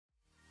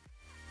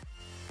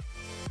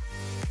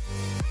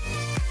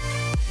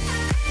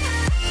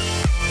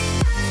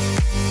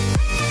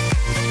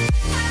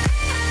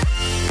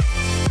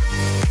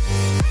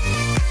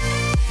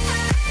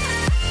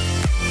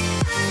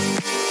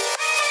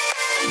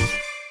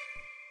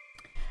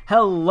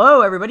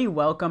Hello, everybody.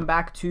 Welcome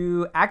back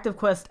to Active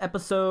Quest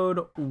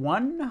episode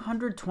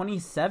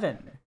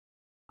 127.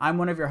 I'm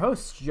one of your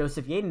hosts,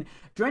 Joseph Yaden.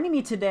 Joining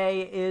me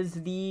today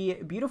is the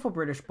beautiful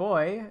British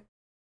boy,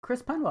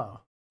 Chris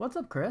Penwell. What's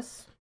up,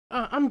 Chris?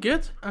 I'm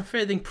good. I'm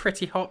feeling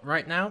pretty hot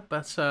right now,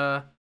 but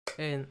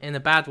in a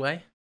bad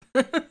way.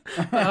 But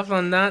other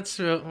than that,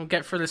 we'll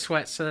get through the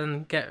sweats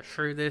and get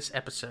through this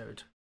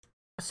episode.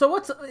 So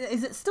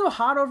is it still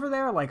hot over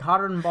there? Like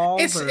hotter than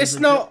balls? It's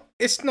not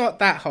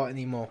that hot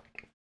anymore.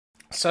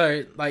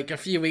 So like a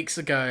few weeks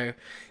ago,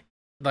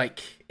 like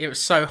it was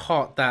so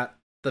hot that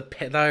the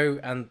pillow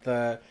and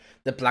the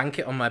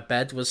blanket on my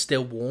bed was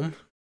still warm.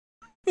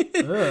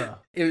 It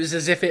was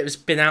as if it was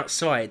been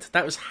outside.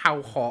 That was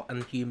how hot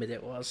and humid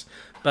it was.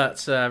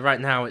 But right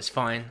now it's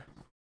fine.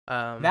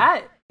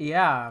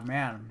 Yeah,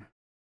 man.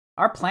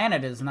 Our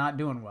planet is not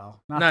doing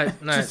well. No,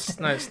 it's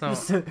not.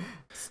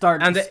 Start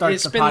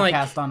the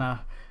podcast on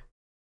a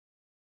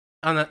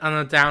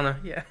downer.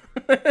 Yeah.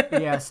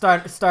 Yeah,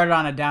 started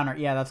on a downer.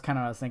 Yeah, that's kind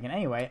of what I was thinking.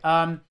 Anyway,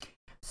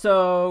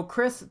 so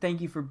Chris,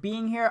 thank you for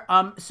being here.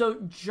 So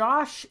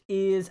Josh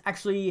is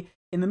actually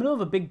in the middle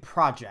of a big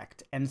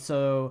project, and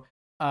so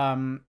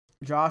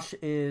Josh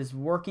is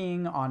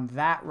working on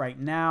that right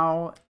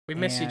now. We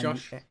miss you,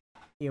 Josh.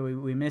 Yeah,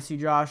 we miss you,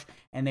 Josh,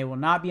 and they will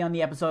not be on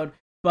the episode,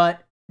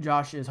 but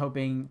Josh is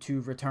hoping to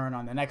return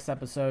on the next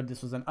episode.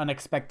 This was an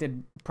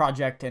unexpected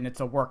project, and it's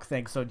a work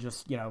thing, so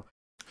just,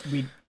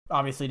 we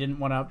obviously didn't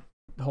want to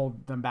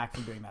hold them back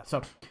from doing that.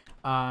 So,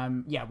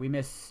 yeah, we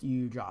miss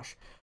you, Josh.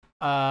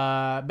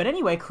 But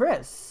anyway,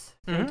 Chris,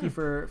 thank you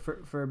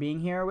for being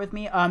here with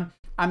me. I'm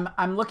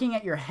looking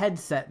at your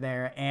headset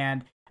there,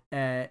 and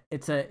it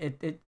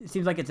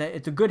seems like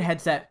it's a good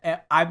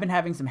headset. I've been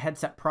having some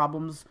headset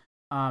problems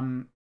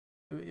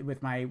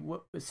with my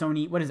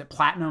Sony, what is it,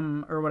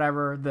 Platinum or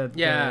whatever.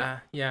 Yeah.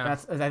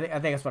 That's I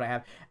think that's what I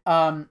have.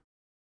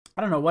 I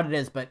don't know what it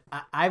is, but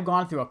I've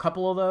gone through a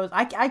couple of those.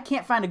 I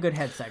can't find a good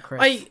headset,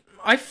 Chris.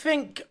 I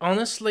think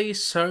honestly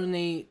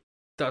Sony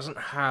doesn't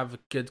have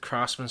good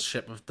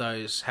craftsmanship of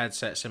those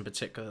headsets, in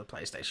particular the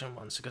PlayStation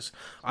ones, because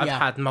I've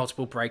had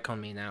multiple break on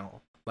me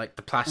now. Like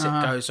the plastic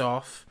goes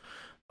off,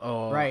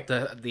 or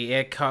the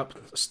ear cup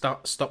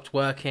stopped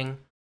working.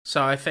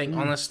 So I think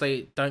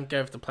honestly, don't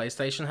go with the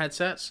PlayStation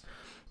headsets.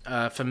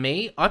 For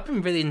me, I've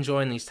been really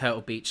enjoying these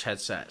Turtle Beach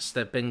headsets.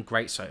 They've been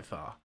great so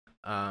far.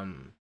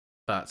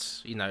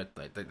 But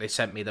they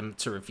sent me them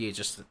to review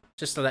just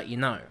to let you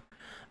know.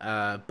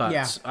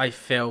 I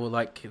feel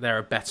like they're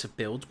a better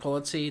build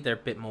quality. They're a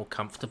bit more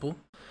comfortable.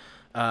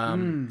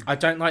 I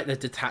don't like the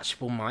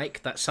detachable mic.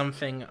 That's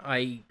something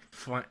I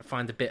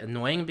find a bit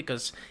annoying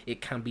because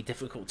it can be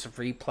difficult to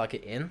re-plug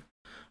it in.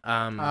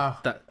 I'm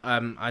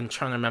trying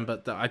to remember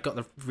that I got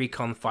the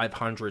Recon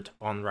 500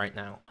 on right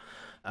now.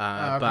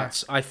 Okay.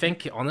 But I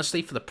think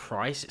honestly for the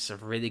price, it's a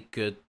really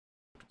good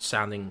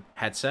sounding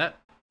headset.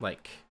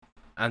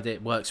 And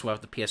it works well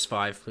with the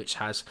PS5, which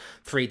has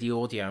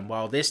 3D audio. And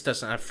while this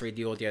doesn't have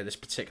 3D audio, this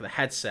particular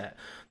headset,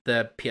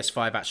 the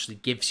PS5 actually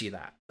gives you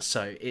that.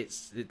 So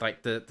it's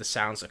like the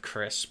sounds are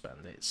crisp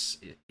and it's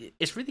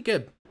really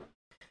good.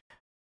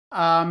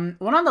 Well,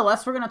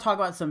 nonetheless, we're going to talk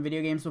about some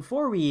video games.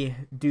 Before we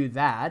do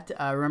that,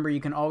 remember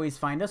you can always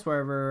find us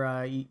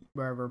wherever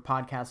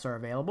podcasts are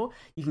available.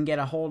 You can get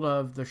a hold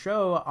of the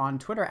show on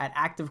Twitter at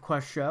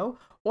ActiveQuestShow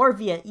or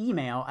via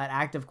email at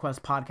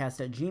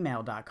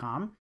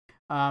activequestpodcast@gmail.com.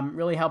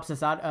 Really helps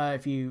us out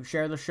if you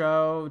share the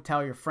show,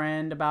 tell your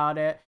friend about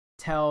it,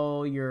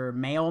 tell your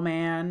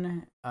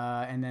mailman,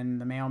 and then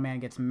the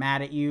mailman gets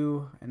mad at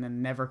you and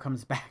then never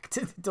comes back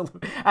to deliver.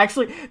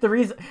 Actually, the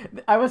reason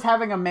I was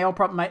having a mail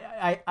problem,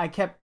 I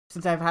kept,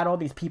 since I've had all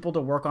these people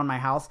to work on my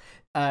house,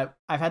 I've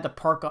had to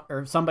park,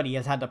 or somebody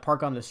has had to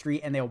park on the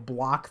street, and they'll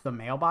block the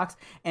mailbox.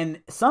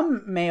 And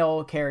some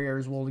mail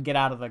carriers will get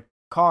out of the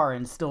car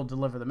and still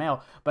deliver the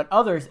mail, but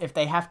others, if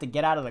they have to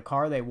get out of the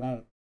car, they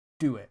won't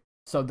do it.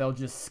 So they'll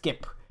just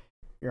skip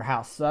your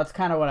house. So that's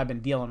kind of what I've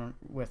been dealing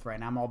with right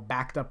now. I'm all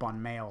backed up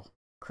on mail,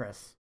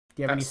 Chris.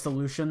 Do you have any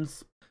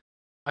solutions?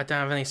 I don't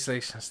have any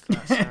solutions to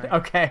that. Sorry.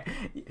 Okay.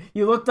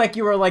 You looked like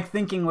you were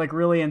thinking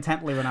really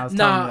intently when I was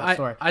telling you that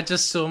story. I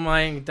just saw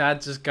my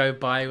dad just go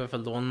by with a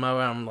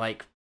lawnmower. I'm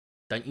like,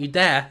 don't you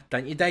dare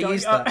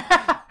use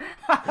that.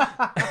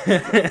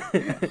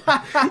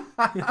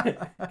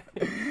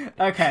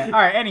 Okay. All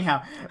right.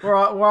 Anyhow, we're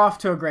off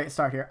to a great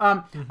start here.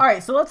 All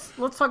right. So let's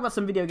talk about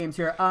some video games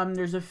here.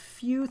 There's a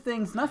few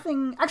things.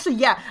 Nothing. Actually,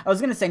 yeah. I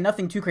was gonna say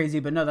nothing too crazy,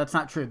 but no, that's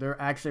not true. There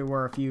actually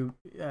were a few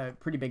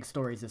pretty big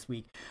stories this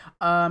week.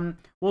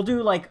 We'll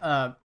do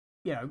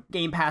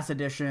Game Pass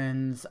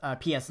editions,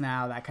 PS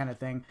Now, that kind of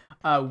thing.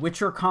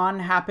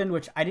 WitcherCon happened,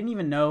 which I didn't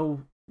even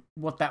know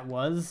what that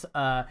was.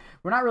 We're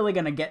not really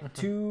going to get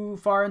too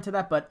far into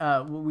that, but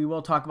we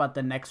will talk about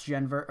the next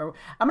gen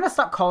I'm going to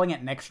stop calling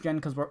it next gen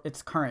because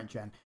it's current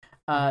gen.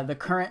 The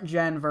current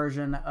gen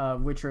version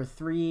of Witcher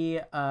 3,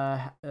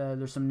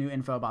 there's some new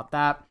info about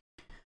that.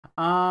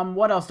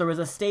 What else? There was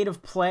a state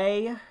of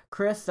play,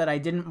 Chris, that I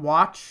didn't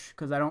watch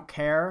because I don't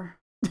care.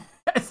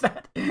 Is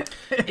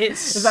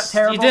that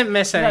terrible? You didn't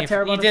miss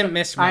anything. You didn't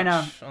miss much, I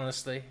know.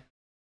 Honestly.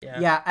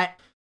 Yeah.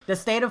 The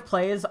state of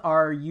plays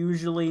are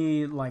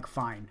usually like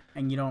fine,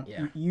 and you don't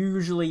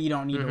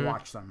need to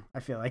watch them. I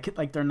feel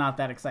like they're not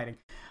that exciting.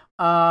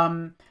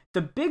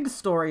 The big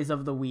stories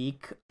of the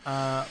week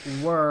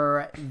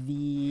were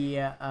the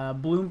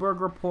Bloomberg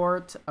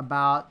report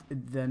about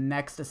the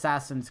next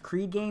Assassin's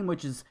Creed game,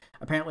 which is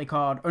apparently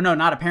called, or no,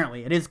 not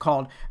apparently, it is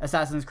called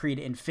Assassin's Creed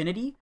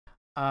Infinity.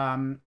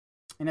 And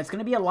it's going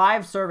to be a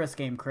live service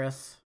game,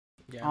 Chris.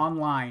 Yeah.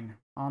 Online.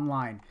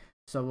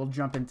 So we'll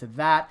jump into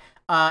that.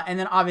 And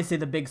then obviously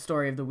the big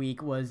story of the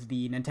week was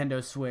the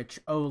Nintendo Switch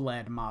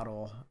OLED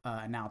model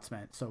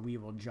announcement. So we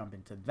will jump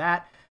into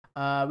that.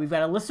 We've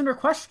got a listener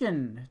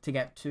question to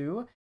get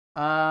to.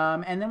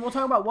 And then we'll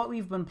talk about what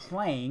we've been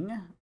playing.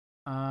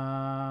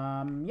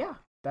 Yeah,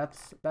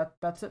 that's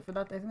it for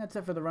that. I think that's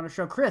it for the Runner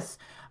Show. Chris,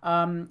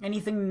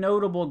 anything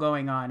notable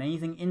going on?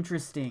 Anything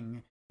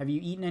interesting? Have you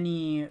eaten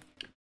any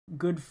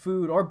good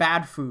food or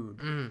bad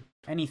food?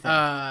 Anything?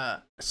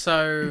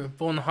 So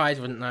Vaughn Hyde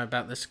wouldn't know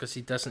about this because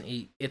he doesn't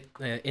eat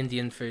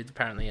Indian food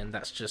apparently, and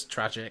that's just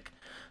tragic.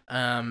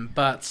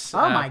 But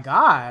oh my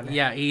god,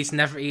 yeah, he's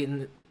never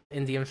eaten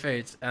Indian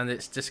food, and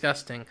it's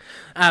disgusting.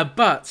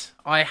 But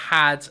I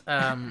had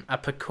a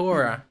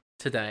pakora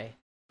today.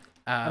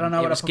 I don't know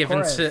what it was a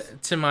pakora given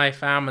to my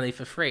family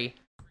for free,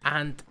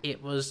 and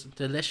it was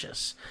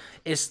delicious.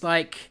 It's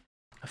like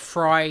a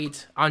fried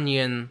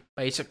onion,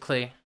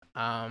 basically.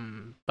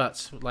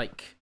 But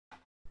like,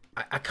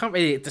 I can't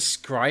really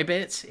describe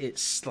it.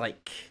 It's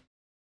like,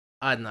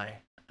 I don't know,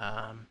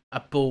 a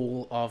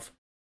ball of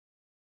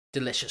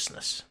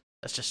deliciousness.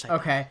 Let's just say.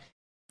 Okay.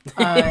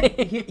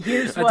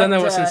 Here's I don't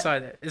know what's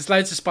inside it. It's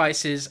loads of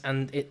spices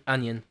and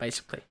onion,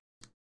 basically.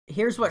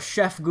 Here's what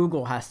Chef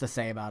Google has to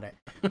say about it.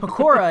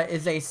 Pakora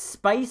is a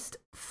spiced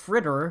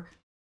fritter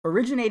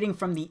originating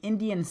from the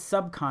Indian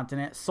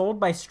subcontinent, sold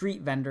by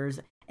street vendors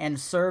and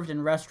served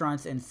in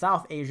restaurants in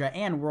South Asia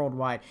and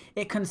worldwide.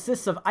 It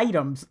consists of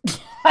items...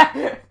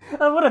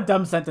 What a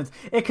dumb sentence.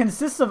 It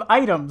consists of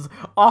items,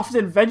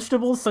 often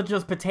vegetables such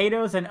as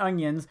potatoes and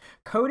onions,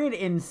 coated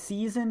in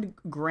seasoned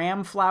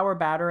graham flour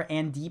batter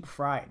and deep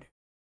fried.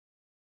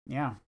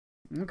 Yeah.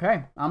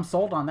 Okay. I'm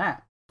sold on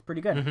that. It's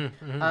pretty good.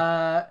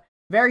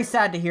 Very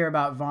sad to hear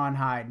about Vaughn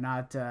Hyde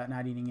not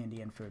eating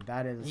Indian food.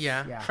 That is...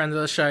 Yeah. Friend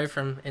of the show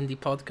from Indie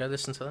Pod. Go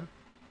listen to them.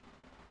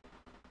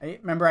 I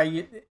remember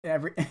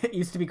it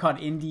used to be called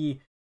Indie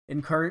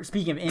Incursion.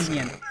 Speaking of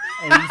Indian,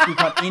 it used to be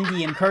called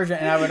Indie Incursion,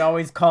 and I would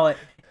always call it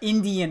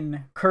Indian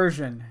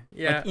Incursion.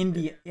 Yeah.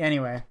 Like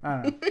anyway,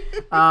 I don't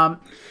know.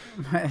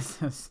 It's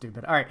so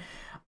stupid. All right.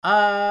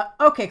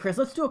 Okay, Chris,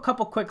 let's do a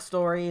couple quick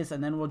stories,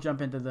 and then we'll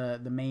jump into the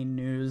main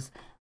news.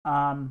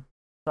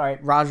 Sorry,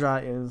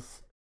 Raja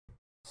is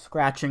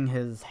scratching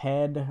his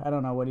head. I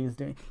don't know what he's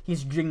doing.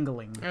 He's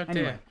jingling. Oh,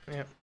 anyway.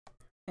 Yeah.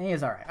 And he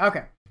is all right.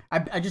 Okay.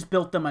 I just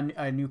built them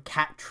a new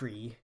cat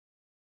tree,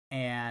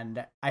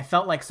 and I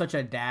felt like such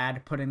a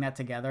dad putting that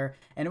together.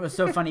 And it was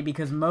so funny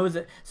because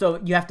Moses. So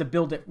you have to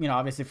build it,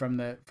 obviously from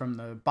the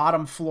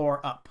bottom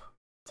floor up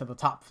to the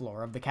top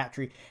floor of the cat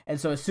tree. And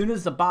so as soon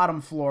as the bottom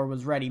floor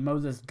was ready,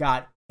 Moses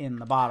got in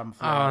the bottom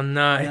floor. Oh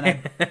no!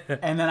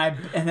 And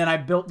then I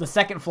built the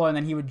second floor, and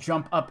then he would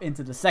jump up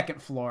into the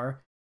second floor.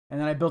 And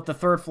then I built the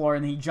third floor,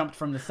 and then he jumped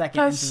from the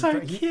second. That's so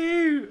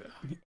cute.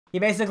 He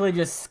basically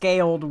just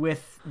scaled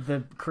with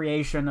the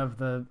creation of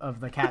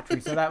the cat tree,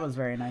 so that was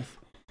very nice.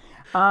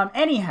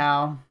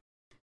 Anyhow,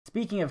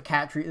 speaking of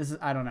cat tree,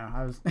 I don't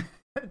know.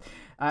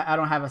 I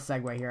don't have a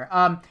segue here.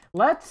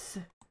 Let's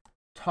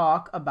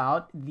talk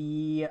about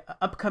the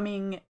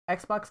upcoming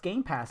Xbox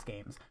Game Pass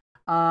games.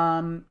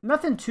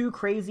 Nothing too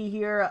crazy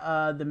here.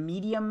 The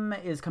Medium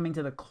is coming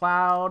to the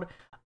cloud.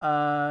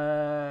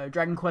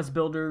 Dragon Quest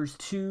Builders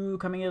 2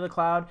 coming to the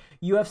cloud.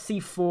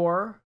 UFC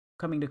 4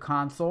 coming to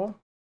console.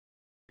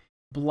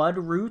 Blood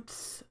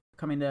Roots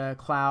coming to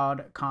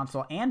cloud,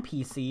 console, and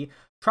PC.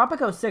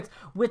 Tropico 6,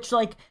 which,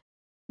 like,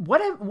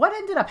 what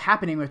ended up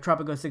happening with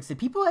Tropico 6? Did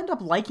people end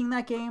up liking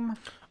that game?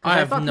 I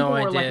have no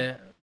idea.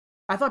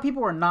 I thought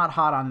people were not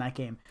hot on that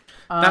game.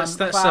 That's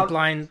a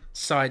blind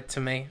side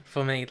to me.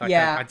 For me, like,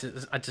 yeah.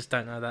 I just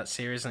don't know that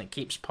series, and it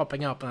keeps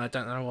popping up, and I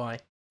don't know why.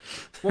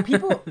 Well,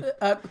 people,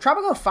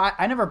 Tropico 5.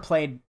 I never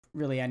played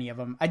really any of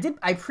them. I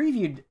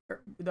previewed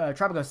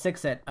Tropico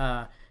 6 at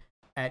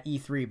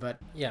E3, but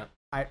yeah,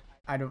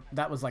 I don't.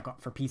 That was like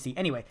for PC.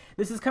 Anyway,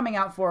 this is coming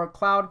out for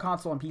cloud,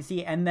 console, and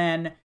PC. And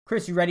then,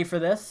 Chris, you ready for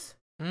this?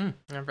 I'm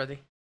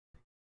ready.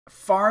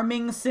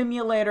 Farming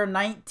Simulator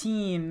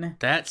 19.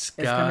 Let's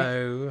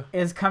go.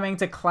 Is coming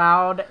to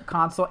cloud,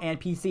 console,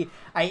 and PC.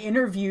 I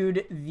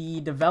interviewed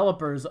the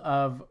developers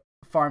of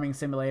Farming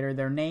Simulator.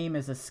 Their name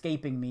is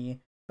escaping me,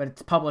 but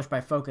it's published by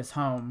Focus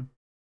Home.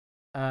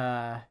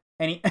 And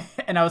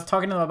I was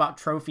talking to them about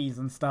trophies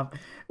and stuff.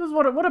 It was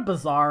what a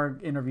bizarre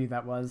interview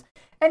that was.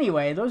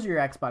 Anyway, those are your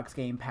Xbox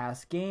Game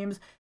Pass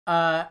games.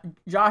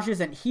 Josh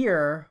isn't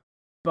here,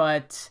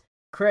 but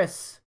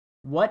Chris,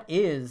 what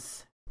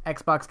is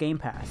Xbox Game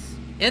Pass?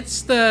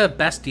 It's the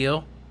best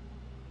deal.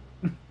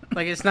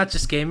 Like, it's not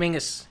just gaming,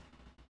 it's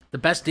The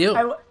best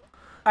deal.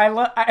 I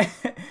love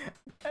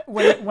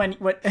when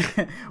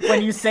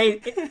when you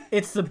say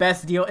it's the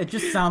best deal, it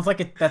just sounds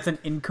like that's an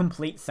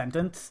incomplete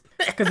sentence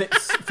because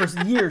it's for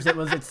years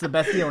it's the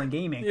best deal in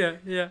gaming.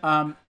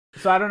 Yeah.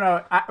 So I don't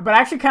know, but I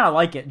actually kind of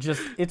like it.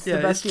 Just it's the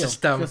best deal. It's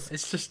just dumb.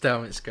 It's just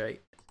dumb. It's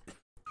great.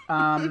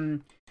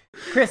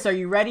 Chris, are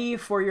you ready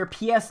for your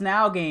PS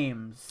Now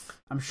games?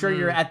 I'm sure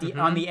you're at the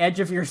on the edge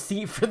of your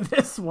seat for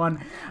this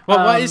one.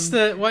 Well, what is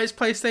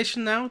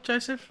PlayStation Now,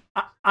 Joseph?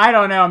 I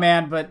don't know,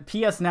 man, but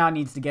PS Now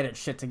needs to get its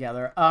shit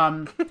together.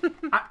 I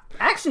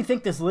actually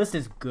think this list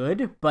is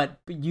good, but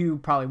you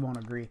probably won't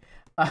agree.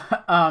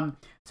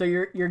 So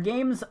your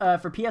games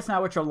for PS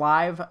Now, which are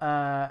live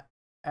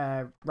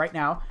right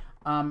now,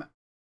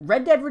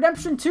 Red Dead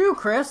Redemption 2,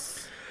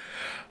 Chris.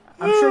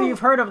 I'm sure you've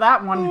heard of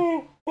that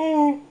one.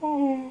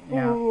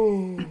 Yeah.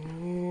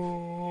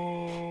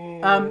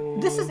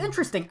 This is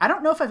interesting. I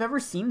don't know if I've ever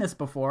seen this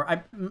before.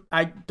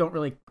 I don't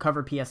really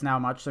cover PS Now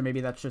much, so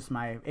maybe that's just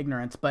my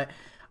ignorance. But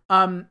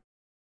so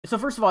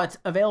first of all, it's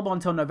available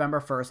until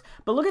November 1st.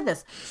 But look at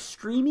this.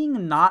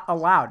 Streaming not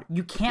allowed.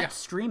 You can't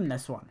stream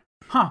this one.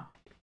 Huh.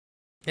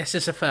 This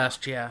is a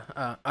first,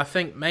 yeah. I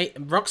think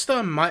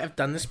Rockstar might have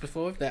done this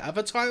before with their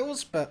other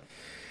titles, but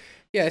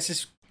yeah, this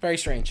is very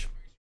strange.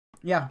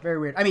 Yeah, very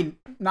weird. I mean,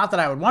 not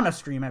that I would want to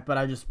stream it, but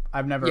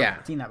I've never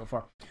seen that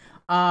before.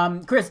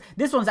 Chris,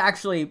 this one's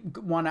actually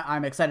one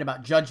I'm excited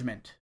about,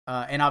 Judgment.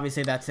 And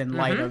obviously that's in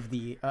light of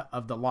the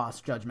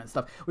Lost Judgment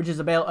stuff, which is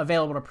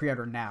available to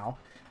pre-order now.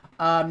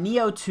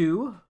 Neo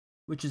 2,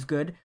 which is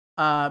good.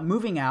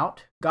 Moving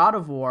Out, God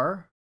of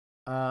War,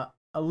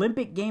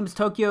 Olympic Games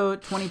Tokyo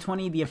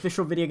 2020, the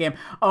official video game.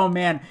 Oh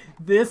man,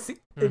 this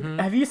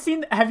have you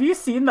seen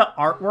the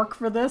artwork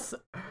for this?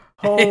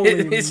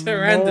 Holy it's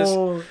horrendous.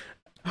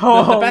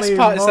 The best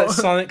part is that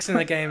Sonic's in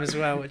the game as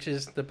well, which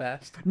is the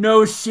best.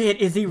 No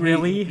shit, is he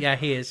really? Yeah,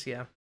 he is,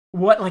 yeah.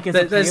 What, like, is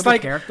a playable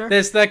character?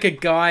 There's like a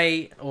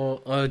guy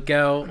or a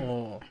girl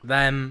or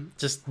them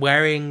just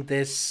wearing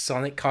this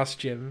Sonic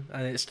costume,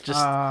 and it's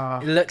just,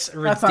 it looks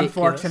ridiculous. That's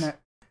unfortunate.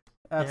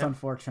 That's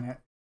unfortunate.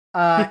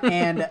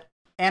 And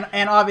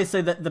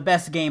obviously the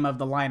best game of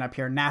the lineup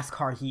here,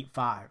 NASCAR Heat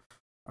 5,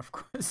 of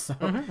course. So,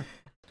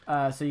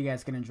 so you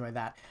guys can enjoy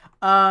that.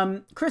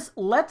 Chris,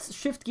 let's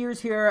shift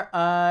gears here.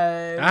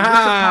 Hey,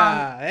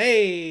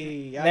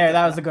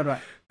 that was a good one.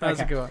 That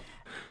was a good one.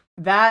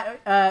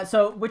 That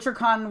so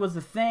WitcherCon was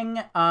the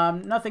thing.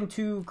 Nothing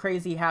too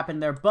crazy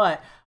happened there,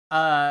 but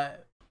so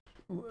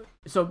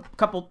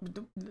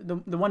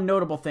the one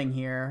notable thing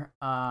here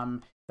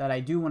that I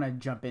do want to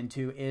jump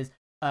into is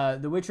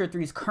The Witcher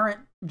 3's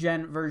current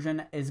gen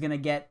version is gonna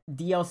get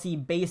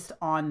DLC based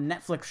on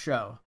Netflix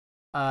show,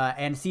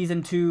 and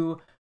season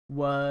 2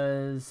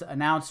 was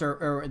announced,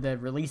 or the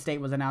release date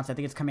was announced. I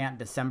think it's coming out in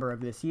December of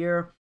this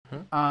year.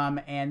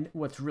 And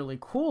what's really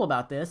cool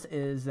about this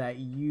is that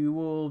you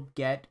will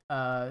get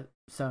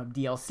some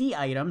DLC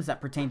items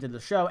that pertain to the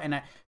show,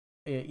 and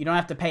you don't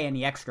have to pay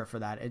any extra for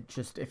that. It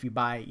just, if you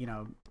buy,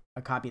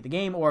 a copy of the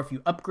game, or if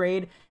you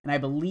upgrade, and I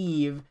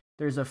believe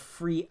there's a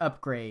free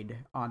upgrade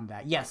on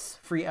that. Yes,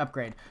 free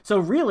upgrade. So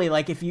really,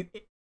 like, if you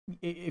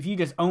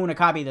just own a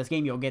copy of this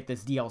game, you'll get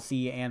this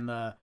DLC and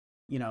the,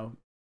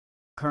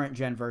 current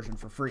gen version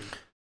for free. So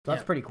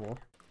that's pretty cool.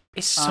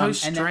 It's so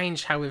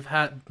strange how we've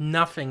heard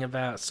nothing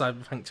about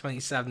Cyberpunk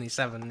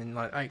 2077 in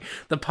like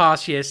the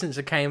past year since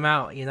it came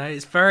out.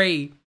 It's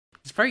very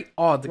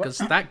odd because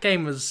that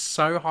game was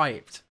so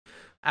hyped,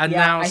 and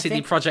now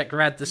CD Projekt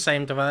Red, the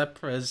same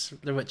developer as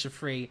The Witcher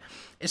 3,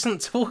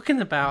 isn't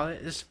talking about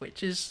it,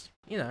 which is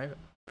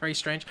very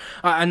strange.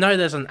 I know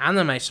there's an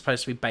anime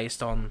supposed to be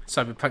based on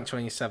Cyberpunk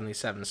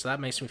 2077, so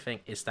that makes me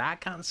think, is that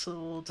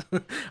cancelled?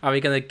 Are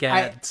we going to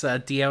get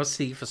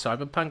DLC for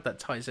Cyberpunk that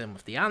ties in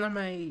with the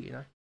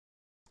anime?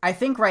 I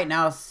think right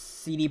now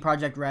CD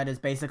Projekt Red is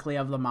basically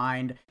of the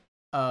mind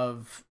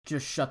of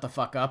just shut the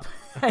fuck up.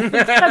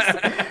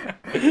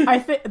 I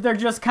think they're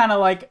just kind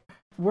of like,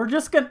 we're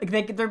just gonna.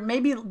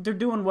 They're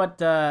doing what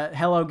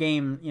Hello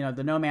Game,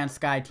 the No Man's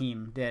Sky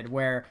team did,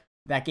 where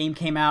that game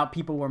came out,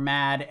 people were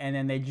mad, and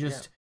then they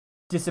just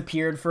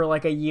disappeared for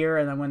like a year,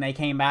 and then when they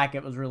came back,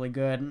 it was really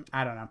good.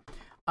 I don't know.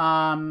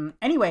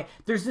 Anyway,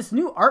 there's this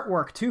new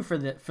artwork too for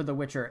the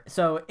Witcher.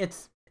 So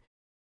it's,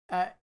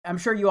 I'm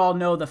sure you all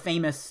know the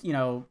famous,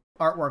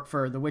 artwork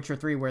for The Witcher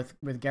 3 with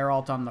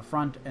Geralt on the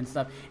front and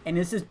stuff. And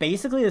this is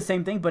basically the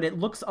same thing, but it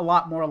looks a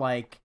lot more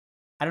like,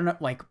 I don't know,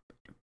 like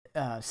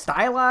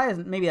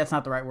stylized. Maybe that's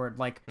not the right word.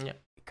 Like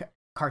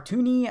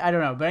cartoony. I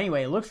don't know. But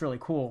anyway, it looks really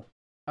cool.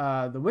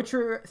 The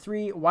Witcher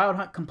 3 Wild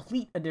Hunt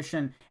Complete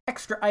Edition,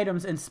 extra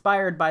items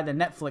inspired by the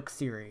Netflix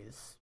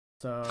series.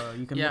 So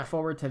you can look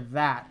forward to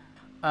that.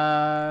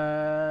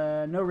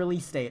 No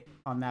release date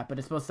on that, but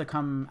it's supposed to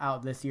come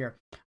out this year.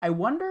 I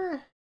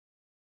wonder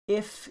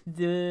if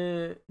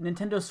the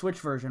Nintendo Switch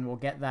version will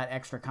get that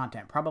extra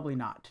content. Probably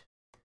not.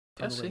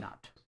 Probably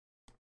not.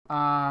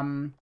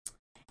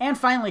 And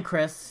finally,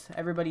 Chris,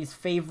 everybody's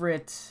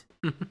favorite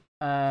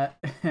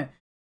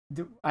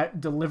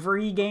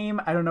delivery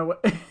game. I don't know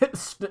what.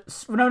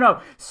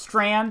 No,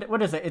 Strand.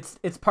 What is it?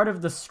 It's part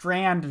of the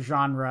Strand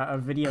genre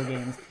of video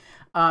games.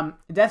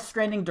 Death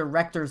Stranding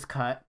Director's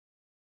Cut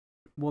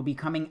will be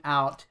coming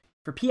out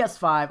for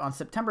PS5 on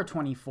September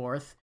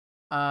 24th.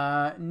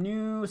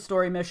 New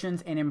story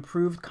missions and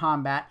improved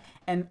combat,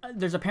 and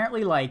there's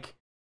apparently like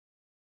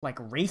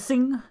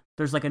racing.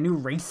 There's like a new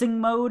racing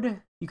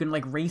mode. You can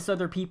like race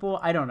other people.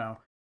 I don't know.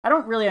 I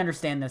don't really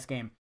understand this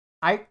game.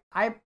 I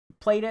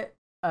played it.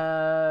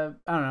 I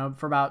don't know,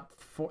 for about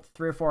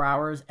 3 or 4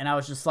 hours, and I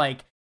was just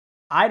like,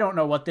 I don't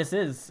know what this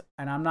is,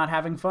 and I'm not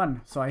having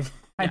fun. So I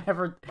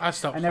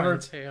stopped playing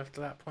too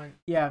after that point.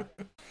 Yeah,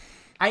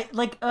 I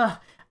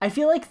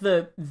feel like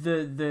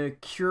the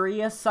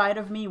curious side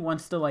of me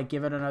wants to like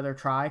give it another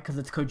try because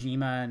it's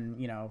Kojima and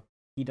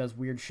he does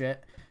weird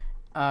shit.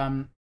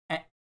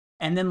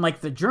 And then like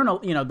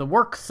the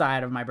work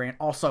side of my brain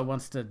also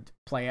wants to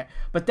play it.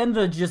 But then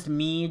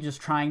me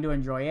trying to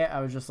enjoy it,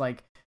 I was just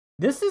like,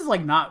 this is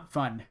like not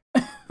fun.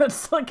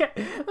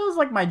 That was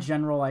like my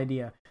general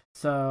idea.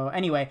 So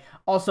anyway,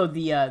 also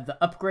the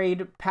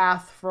upgrade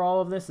path for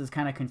all of this is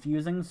kind of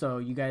confusing, so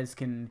you guys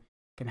can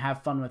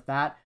have fun with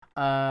that.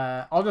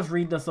 I'll just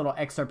read this little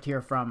excerpt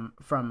here from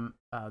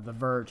The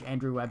Verge,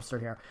 Andrew Webster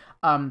here.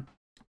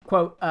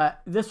 Quote,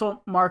 this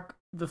will mark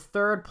the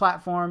third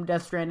platform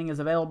Death Stranding is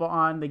available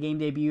on. The game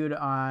debuted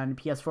on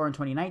PS4 in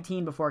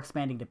 2019 before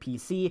expanding to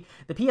PC.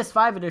 The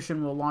PS5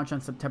 edition will launch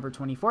on September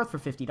 24th for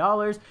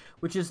 $50,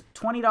 which is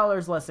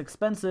 $20 less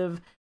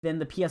expensive than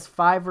the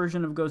PS5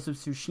 version of Ghost of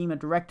Tsushima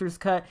Director's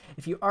Cut.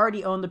 If you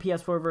already own the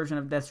PS4 version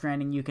of Death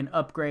Stranding, you can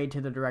upgrade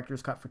to the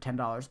Director's Cut for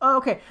 $10. Oh,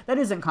 okay, that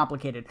isn't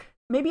complicated.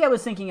 Maybe I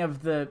was thinking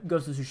of the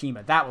Ghost of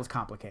Tsushima. That was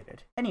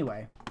complicated.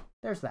 Anyway,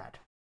 there's that.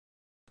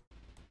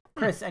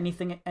 Chris,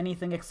 anything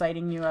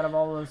exciting you out of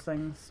all those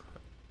things?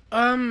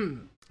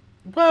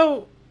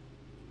 Well,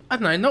 I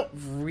don't know, not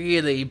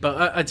really,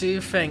 but I do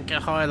think a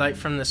highlight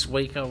from this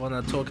week I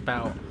want to talk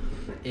about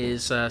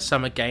is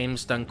Summer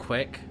Games Done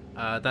Quick.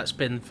 That's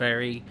been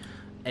very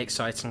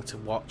exciting to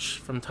watch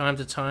from time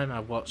to time. I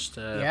watched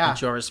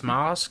Majora's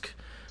Mask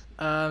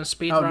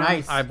speedrun. Oh,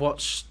 nice. I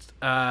watched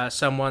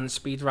someone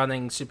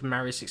speedrunning Super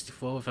Mario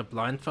 64 with a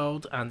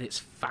blindfold, and it's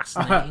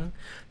fascinating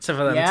for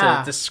them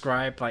to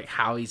describe like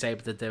how he's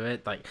able to do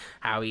it, like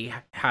how he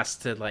has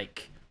to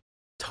like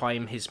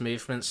time his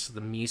movements to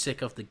the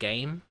music of the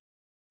game.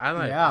 I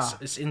don't know,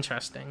 it's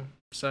interesting.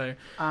 So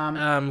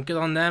good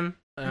on them.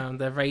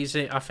 They're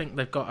raising, I think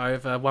they've got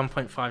over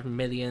 $1.5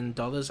 million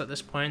at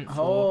this point for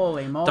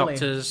Holy moly.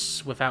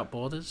 Doctors Without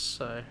Borders.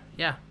 So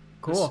yeah,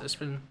 cool. It's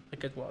been a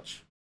good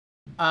watch.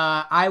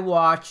 I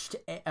watched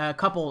a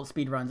couple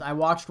speedruns. I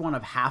watched one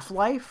of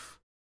Half-Life,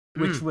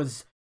 which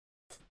was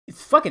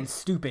fucking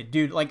stupid,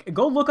 dude. Like,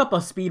 go look up a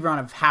speedrun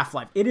of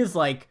Half-Life. It is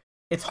like,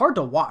 it's hard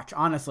to watch,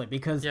 honestly,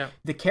 because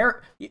the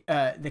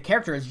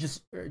character is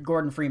just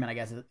Gordon Freeman, I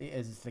guess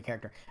is the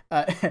character,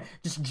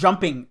 just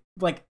jumping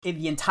like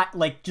the entire,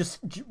 like just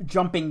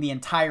jumping the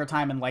entire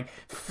time and like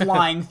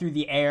flying through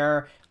the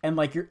air, and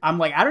like I'm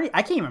like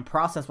I can't even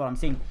process what I'm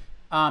seeing.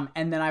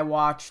 And then I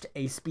watched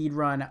a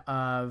speedrun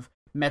of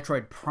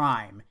Metroid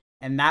Prime,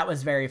 and that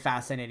was very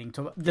fascinating.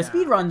 The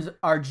speedruns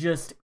are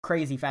just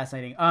crazy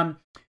fascinating.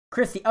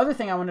 Chris, the other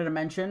thing I wanted to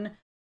mention,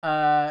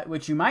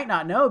 which you might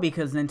not know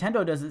because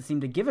Nintendo doesn't seem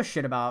to give a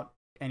shit about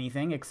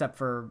anything except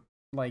for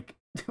like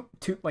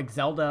like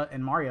Zelda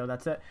and Mario.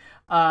 That's it.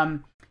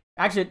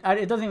 Actually,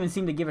 it doesn't even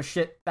seem to give a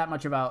shit that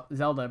much about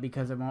Zelda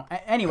because it won't.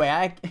 Anyway,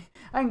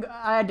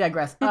 I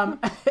digress.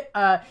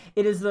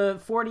 It is the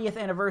 40th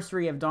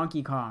anniversary of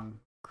Donkey Kong,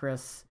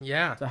 Chris.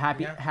 Yeah. So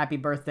happy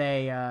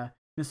birthday,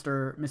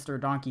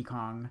 Mr. Donkey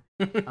Kong.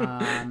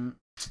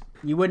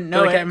 You wouldn't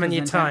know it. Get him in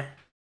your tie.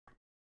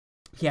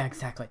 Yeah,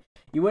 exactly.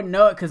 You wouldn't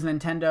know it because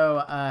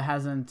Nintendo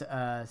hasn't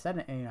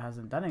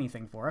hasn't done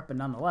anything for it, but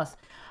nonetheless,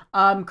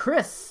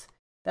 Chris,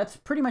 that's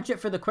pretty much it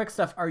for the quick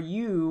stuff. Are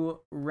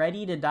you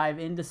ready to dive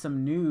into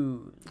some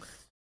news?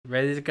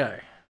 Ready to go.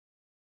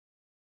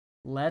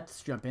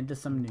 Let's jump into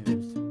some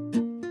news.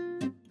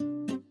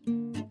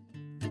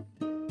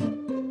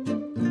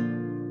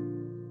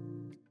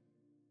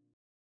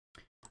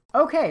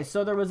 Okay,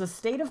 so there was a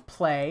state of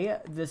play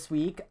this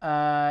week.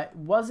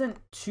 Wasn't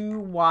too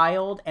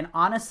wild, and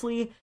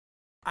honestly,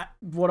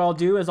 what I'll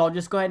do is I'll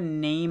just go ahead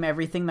and name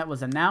everything that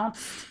was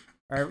announced,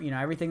 or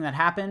everything that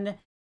happened,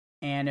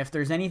 and if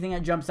there's anything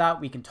that jumps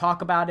out, we can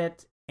talk about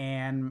it,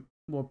 and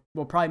we'll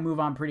probably move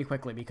on pretty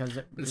quickly because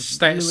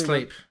state of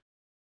sleep.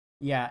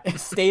 Yeah,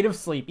 state of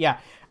sleep. Yeah.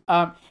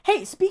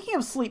 Hey, speaking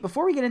of sleep,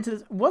 before we get into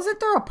this, wasn't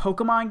there a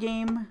Pokemon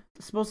game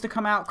supposed to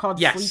come out called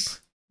Sleep?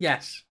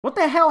 Yes. What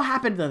the hell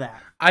happened to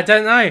that? I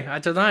don't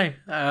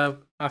know.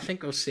 I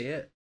think we'll see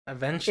it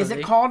eventually. Is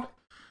it called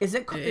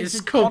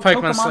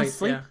Pokemon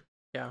Sleep?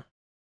 Yeah.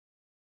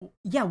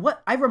 Yeah,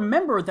 what I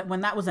remember that when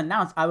that was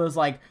announced, I was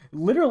like,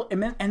 literally,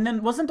 and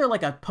then wasn't there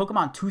like a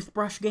Pokemon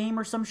toothbrush game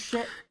or some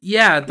shit?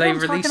 Yeah, they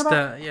released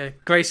that. Yeah,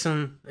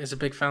 Grayson is a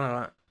big fan of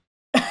that.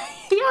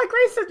 Yeah,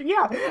 Grayson.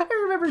 Yeah, I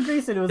remember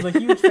Grayson. It was a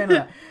huge fan of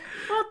that.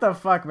 What the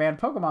fuck, man?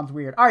 Pokemon's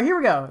weird. All right, here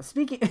we go.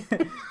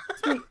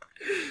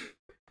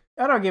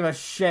 I don't give a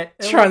shit.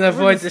 Trying to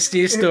avoid this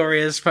news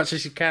story as much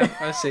as you can.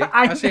 I see.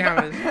 I see how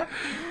it is.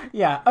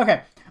 Yeah.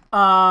 Okay.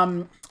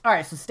 All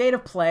right. So State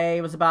of Play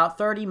was about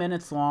 30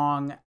 minutes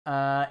long.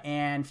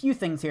 And few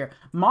things here.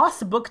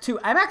 Moss Book 2.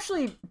 I'm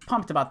actually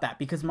pumped about that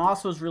because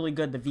Moss was really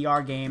good. The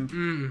VR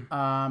game.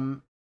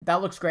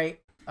 That looks great.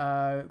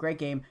 Great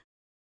game.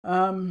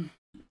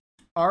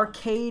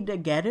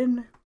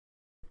 Arcadegeddon.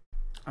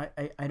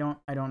 I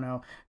don't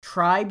know.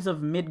 Tribes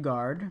of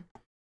Midgard.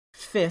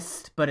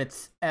 Fist, but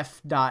it's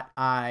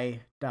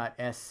F.I.S,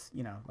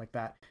 like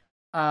that.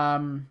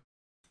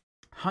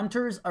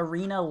 Hunter's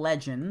Arena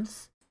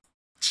Legends.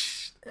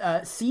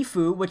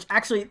 Sifu, which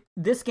actually,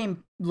 this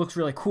game looks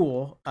really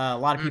cool. A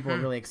lot of people are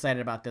really excited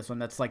about this one.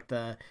 That's like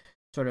the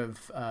sort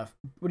of,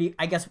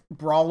 I guess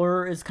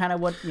brawler is kind of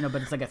what,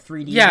 but it's like a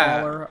 3D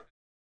brawler.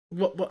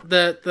 What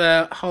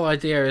the whole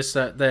idea is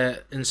that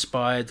they're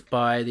inspired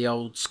by the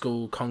old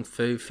school kung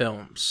fu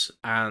films,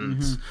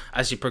 and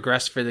as you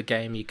progress through the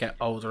game, you get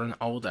older and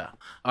older.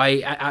 I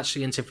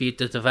actually interviewed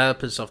the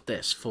developers of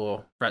this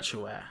for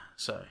Retroware,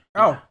 so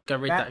go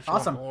read that if you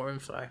want more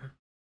info.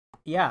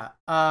 Yeah,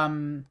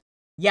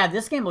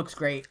 this game looks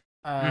great.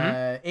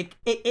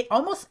 It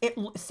almost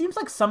seems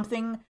like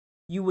something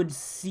you would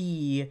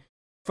see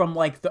from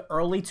like the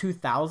early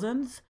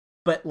 2000s.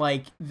 But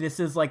like this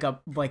is like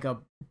a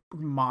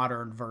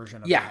modern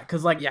version of that,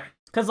 because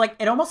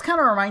it almost kind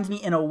of reminds me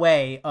in a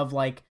way of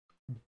like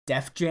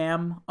Def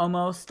Jam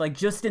almost, like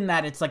just in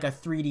that it's like a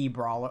 3D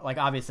brawler. Like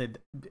obviously,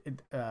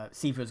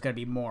 Sifu is gonna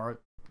be more,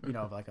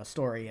 like a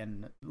story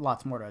and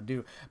lots more to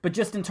do. But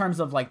just in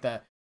terms of like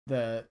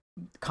the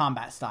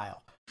combat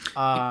style,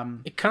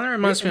 it kind of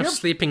reminds me of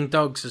Sleeping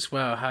Dogs as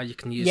well. How you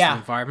can use the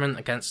environment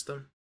against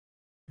them.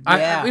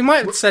 We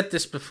might have said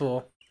this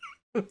before.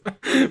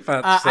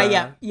 But,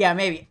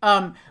 maybe.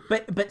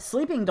 But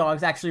Sleeping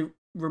Dogs actually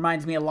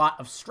reminds me a lot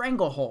of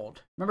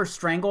Stranglehold. Remember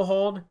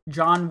Stranglehold?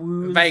 John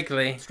Woo's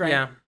vaguely.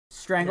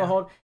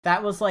 Stranglehold. Yeah.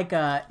 That was like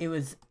it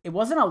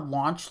wasn't a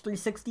launch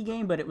 360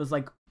 game, but it was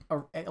like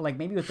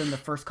maybe within the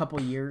first couple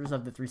of years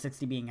of the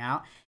 360 being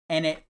out,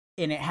 and it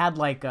had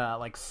like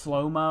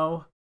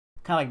slow-mo,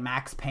 kind of like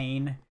Max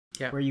Payne.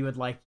 Yeah. Where you would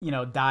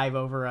dive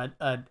over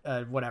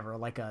a whatever,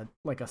 like a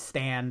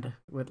stand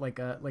with like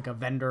a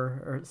vendor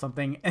or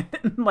something,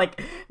 and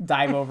like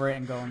dive over it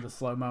and go into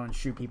slow-mo and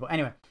shoot people.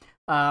 Anyway,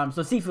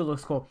 so Sifu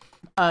looks cool.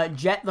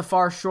 Jet the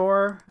Far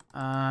Shore,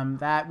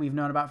 that we've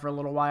known about for a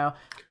little while.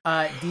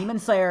 Demon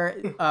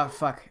Slayer,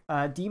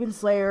 Demon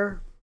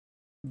Slayer,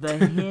 the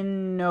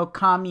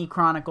Hinokami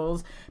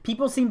Chronicles.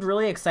 People seemed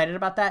really excited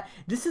about that.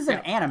 This is an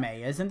anime,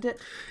 isn't it?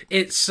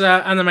 It's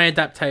anime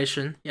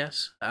adaptation,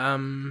 yes.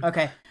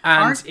 Okay.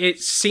 And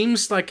it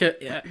seems like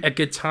a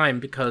good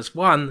time because,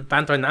 one,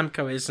 Bandai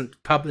Namco isn't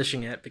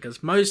publishing it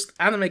because most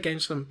anime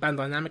games from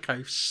Bandai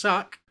Namco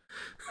suck.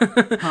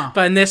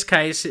 But in this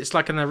case, it's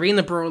like an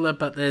arena brawler,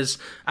 but there's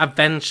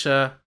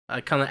adventure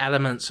kind of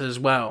elements as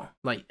well,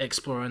 like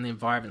exploring the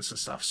environments and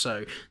stuff.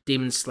 So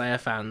Demon Slayer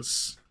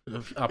fans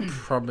are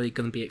probably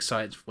going to be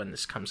excited when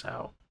this comes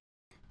out.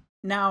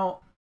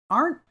 Now,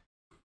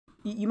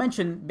 you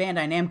mentioned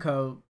Bandai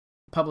Namco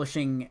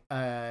publishing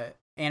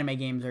anime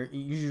games are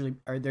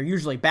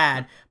usually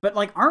bad, but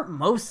like aren't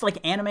most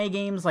like anime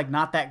games like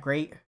not that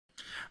great?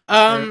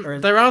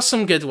 There are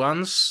some good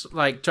ones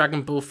like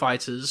Dragon Ball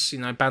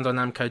FighterZ. Bandai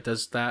Namco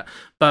does that,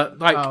 but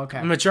like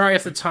the majority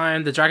of the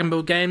time, the Dragon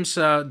Ball games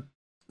are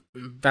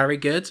very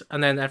good,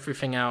 and then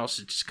everything else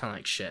is just kind of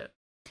like shit.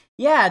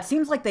 Yeah, it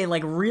seems like they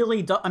like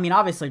really. I mean,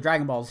 obviously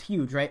Dragon Ball is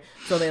huge, right?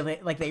 So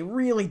they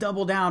really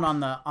double down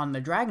on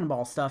the Dragon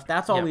Ball stuff.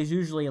 That's always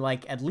usually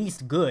like at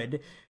least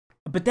good,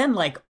 but then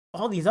like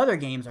all these other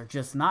games are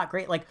just not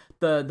great. Like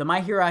the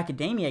My Hero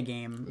Academia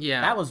game,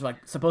 that was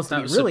like supposed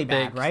to be really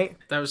bad, right?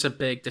 That was a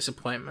big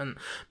disappointment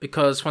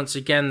because once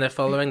again they're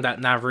following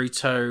that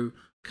Naruto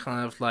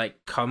kind of like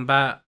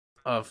combat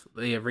of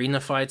the arena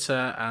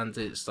fighter, and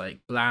it's like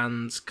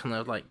bland kind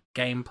of like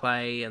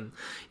gameplay, and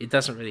it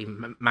doesn't really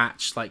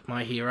match like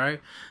My Hero.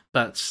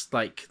 But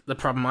like the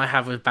problem I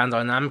have with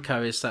Bandai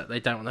Namco is that they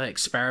don't want to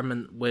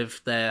experiment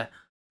with the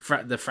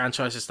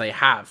franchises they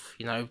have.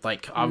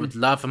 Like I would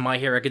love a My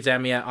Hero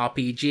Academia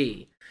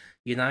RPG.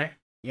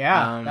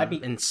 That'd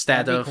be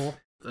instead that'd of be cool.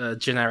 A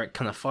generic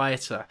kind of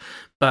fighter.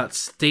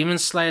 But Demon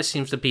Slayer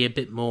seems to be a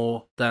bit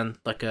more than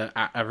like a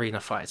arena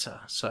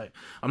fighter, so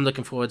I'm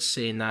looking forward to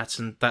seeing that,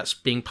 and that's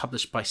being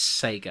published by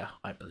Sega,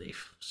 I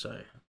believe. So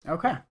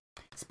okay.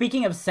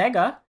 Speaking of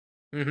Sega,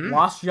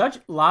 Lost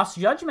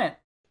Judgment.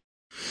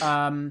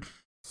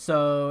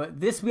 So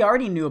this we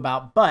already knew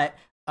about, but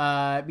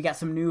we got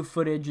some new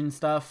footage and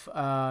stuff,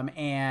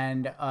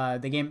 and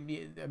the game,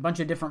 a bunch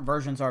of different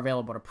versions are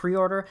available to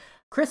pre-order.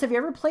 Chris, have you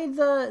ever played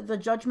the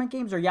Judgment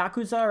games or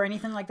Yakuza or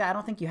anything like that? I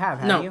don't think you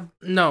have you?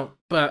 No,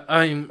 but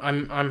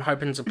I'm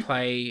hoping to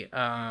play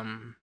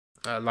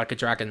Like a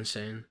Dragon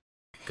soon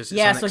because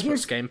it's on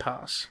Xbox Game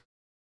Pass.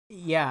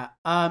 Yeah.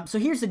 So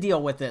here's the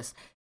deal with this.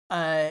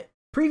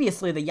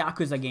 Previously, the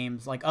Yakuza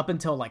games, like up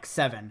until like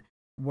 7,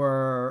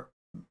 were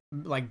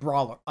like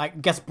brawler, I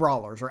guess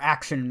brawlers or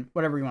action,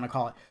 whatever you want to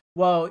call it.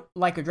 Well,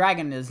 Like a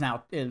Dragon is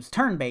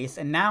turn-based,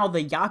 and now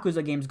the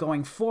Yakuza games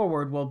going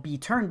forward will be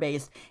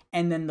turn-based,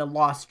 and then the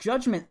Lost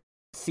Judgment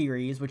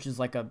series, which is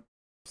like a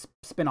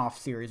spin-off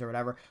series or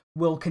whatever,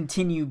 will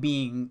continue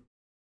being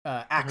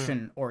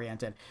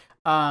action-oriented.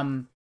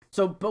 But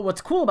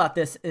what's cool about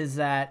this is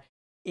that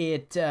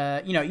it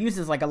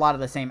uses like a lot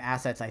of the same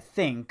assets, I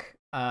think.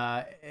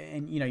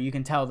 And you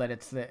can tell that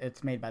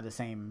it's made by the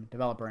same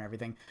developer and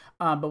everything.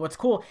 But what's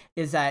cool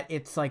is that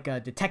it's like a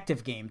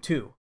detective game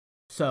too.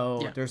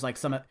 So there's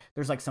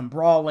some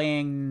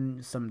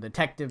brawling, some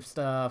detective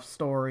stuff,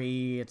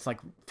 story. It's like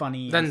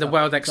funny. Then the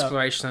world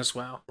exploration as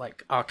well,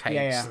 like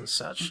arcades and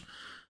such.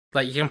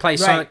 Like you can play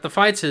Sonic the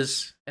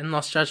Fighters in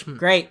Lost Judgment.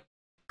 Great.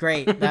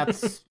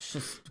 That's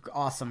just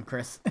awesome,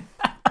 Chris.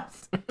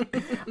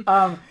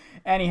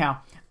 Anyhow.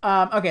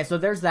 Okay, so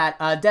there's that.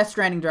 Death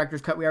Stranding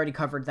Director's Cut, we already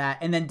covered that.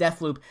 And then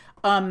Deathloop.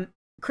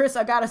 Chris,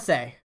 I gotta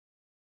say,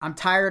 I'm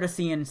tired of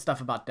seeing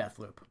stuff about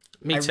Deathloop.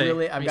 Me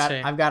too.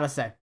 I've gotta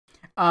say.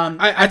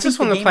 I just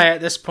want to play it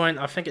at this point.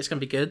 I think it's gonna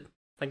be good.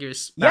 I think it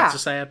was bad to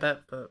say a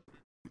bit, but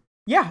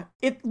yeah,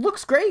 it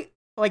looks great.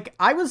 Like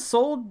I was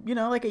sold,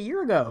 like a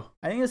year ago.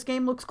 I think this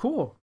game looks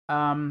cool.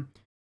 It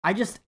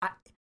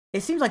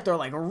seems like they're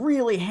like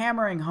really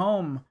hammering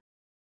home.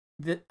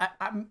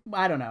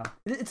 I don't know.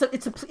 It's a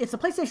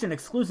PlayStation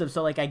exclusive,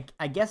 so like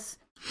I guess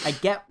I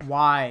get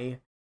why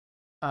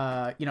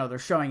they're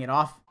showing it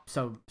off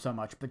so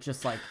much, but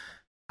just like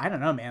I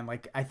don't know, man.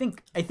 Like I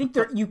think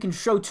you can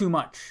show too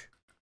much.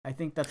 I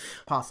think that's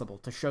possible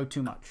to show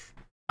too much.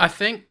 I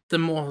think the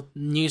more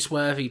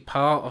newsworthy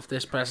part of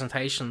this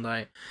presentation,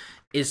 though,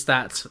 is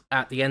that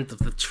at the end of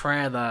the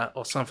trailer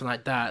or something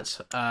like that,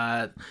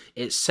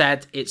 it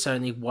said it's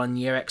only 1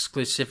 year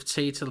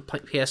exclusivity to the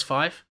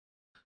PS5.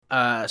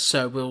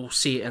 So we'll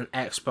see it in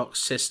Xbox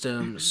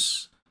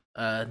systems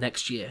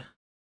next year.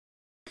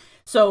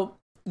 So,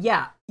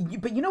 yeah.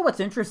 But you know what's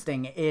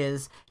interesting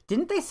is,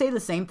 didn't they say the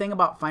same thing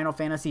about Final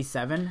Fantasy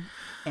VII?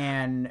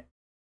 And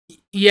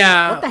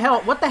yeah,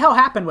 what the hell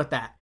happened with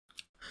that?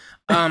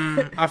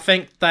 I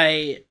think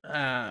they,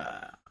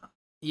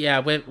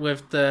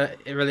 with the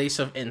release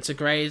of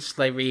Intergrade,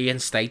 they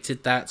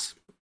reinstated that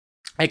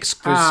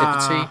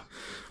exclusivity.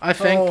 I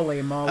think.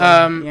 Holy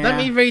moly! Let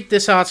me read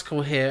this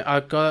article here. I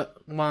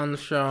got one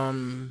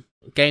from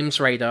Games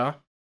Radar.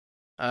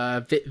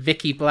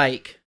 Vicky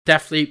Blake.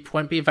 Deathloop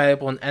won't be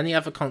available on any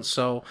other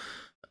console,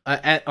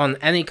 on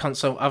any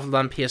console other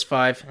than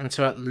PS5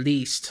 until at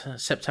least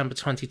September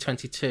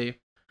 2022.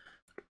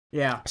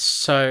 Yeah.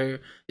 So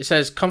it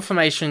says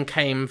confirmation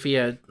came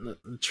via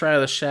the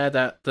trailer shared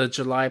at the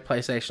July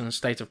PlayStation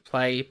State of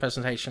Play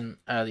presentation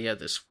earlier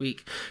this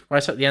week.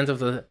 Right at the end of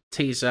the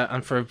teaser,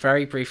 and for a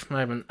very brief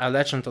moment, a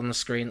legend on the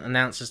screen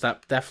announces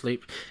that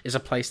Deathloop is a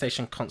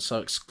PlayStation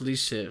console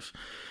exclusive,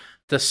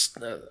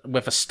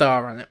 with a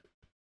star on it.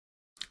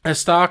 A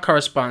star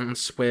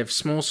corresponds with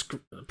small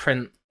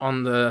print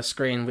on the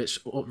screen, which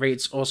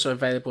reads also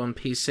available on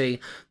PC,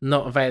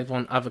 not available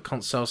on other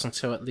consoles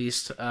until at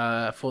least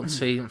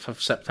 14th of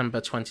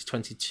September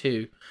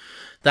 2022.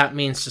 That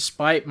means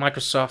despite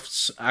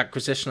Microsoft's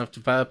acquisition of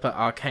developer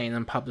Arcane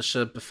and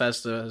publisher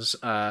Bethesda's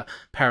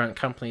parent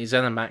company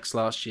ZeniMax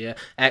last year,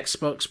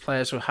 Xbox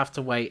players will have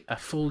to wait a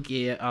full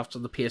year after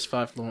the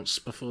PS5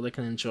 launch before they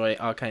can enjoy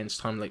Arcane's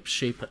time-lapse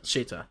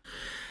shooter.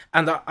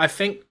 And I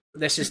think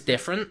this is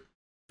different,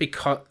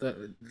 because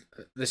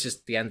this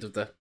is the end of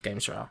the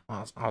Games Radar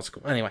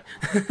article. Anyway,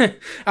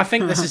 I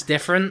think this is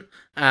different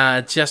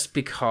just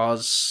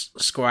because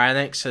Square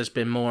Enix has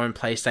been more on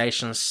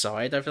PlayStation's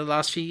side over the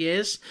last few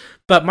years.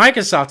 But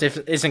Microsoft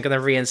isn't going to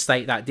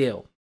reinstate that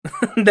deal.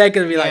 They're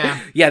going to be like,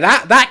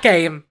 that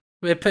game,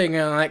 we're putting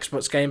it on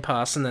Xbox Game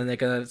Pass, and then they're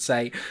going to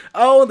say,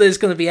 oh, there's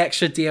going to be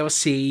extra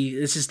DLC.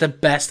 This is the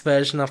best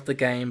version of the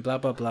game, blah,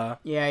 blah, blah.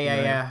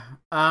 Yeah.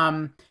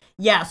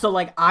 So,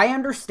 like, I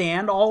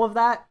understand all of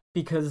that,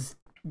 because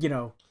we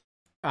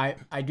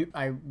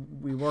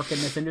work in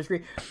this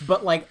industry,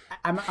 but like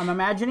I'm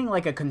imagining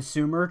like a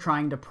consumer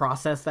trying to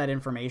process that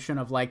information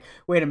of like,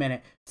 wait a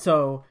minute,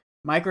 so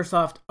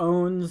Microsoft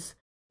owns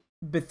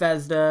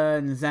Bethesda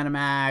and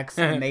ZeniMax,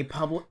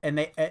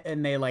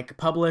 and they like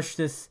publish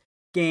this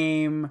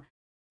game,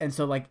 and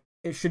so like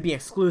it should be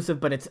exclusive,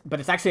 but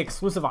it's actually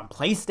exclusive on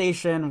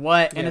PlayStation.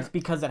 And it's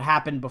because it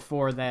happened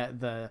before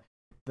the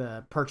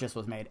purchase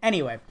was made.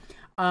 Anyway,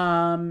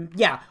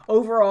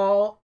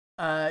 overall,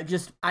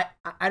 just I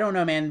don't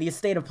know, man. These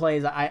state of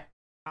plays,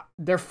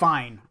 they're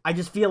fine. I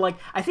just feel like,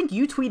 I think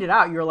you tweeted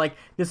out, you're like,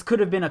 this could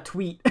have been a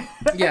tweet.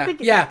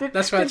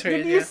 That's what I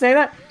tweeted. Did you say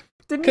that?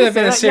 Could have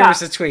been a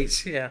series of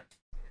tweets. Yeah.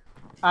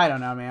 I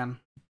don't know, man.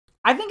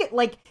 I think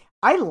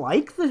I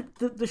like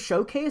the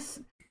showcase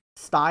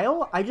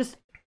style. I just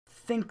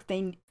think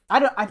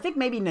I think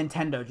maybe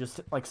Nintendo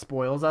just like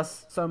spoils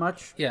us so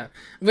much. Yeah,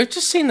 we've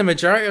just seen the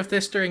majority of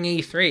this during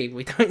E3.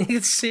 We don't need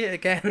to see it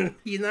again,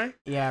 you know?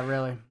 Yeah,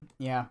 really.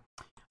 Yeah.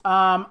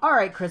 All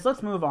right, Chris,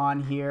 let's move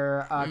on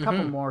here. A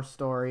couple more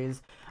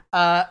stories.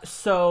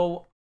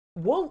 So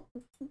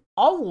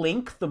I'll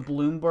link the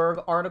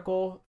Bloomberg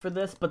article for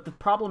this, but the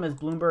problem is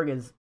Bloomberg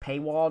is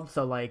paywalled,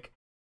 so like,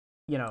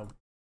 you know,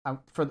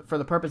 for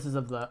the purposes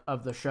of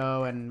the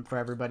show and for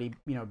everybody,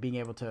 you know, being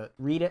able to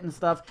read it and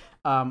stuff,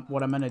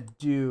 what I'm gonna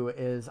do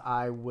is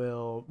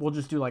we'll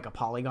just do like a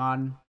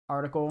Polygon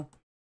article.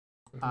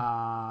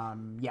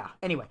 Yeah.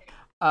 Anyway,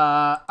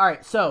 all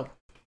right. So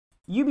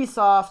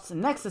Ubisoft's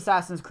next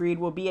Assassin's Creed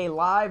will be a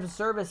live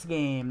service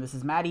game. This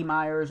is Maddie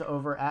Myers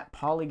over at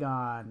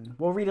Polygon.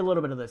 We'll read a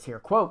little bit of this here.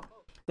 Quote,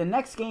 the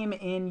next game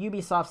in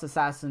Ubisoft's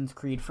Assassin's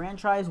Creed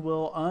franchise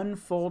will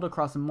unfold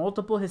across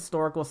multiple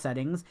historical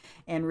settings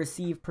and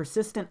receive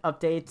persistent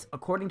updates,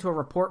 according to a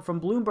report from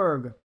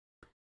Bloomberg.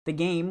 The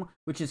game,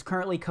 which is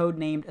currently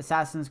codenamed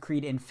Assassin's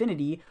Creed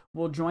Infinity,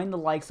 will join the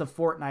likes of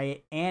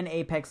Fortnite and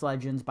Apex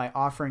Legends by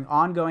offering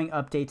ongoing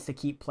updates to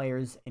keep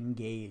players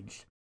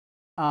engaged.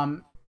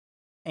 And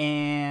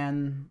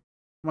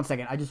one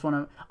second, I just want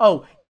to...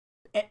 Oh,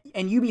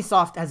 and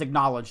Ubisoft has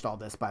acknowledged all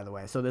this, by the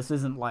way. So this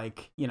isn't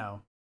like, you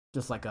know,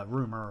 just like a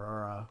rumor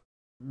or a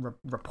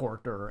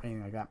report or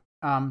anything like that.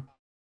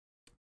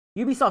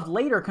 Ubisoft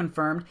later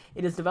confirmed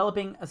it is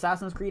developing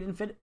Assassin's Creed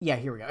Infinity. Yeah,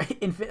 here we go.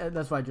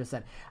 That's what I just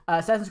said.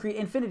 Assassin's Creed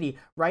Infinity,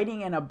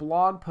 writing in a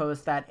blog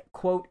post that,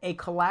 quote, a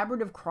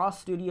collaborative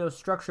cross-studio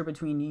structure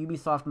between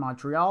Ubisoft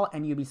Montreal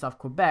and Ubisoft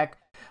Quebec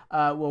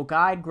will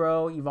guide,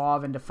 grow,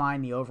 evolve, and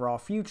define the overall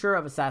future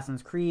of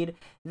Assassin's Creed.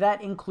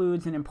 That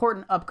includes an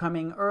important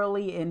upcoming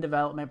early in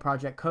development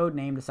project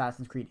codenamed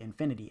Assassin's Creed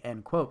Infinity,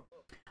 end quote.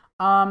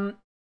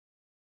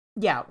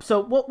 Yeah,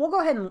 so we'll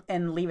go ahead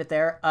and leave it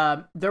there.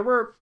 There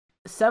were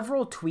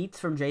several tweets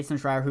from Jason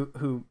Schreier,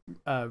 who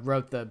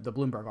wrote the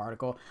Bloomberg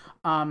article,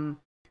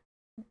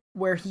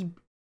 where he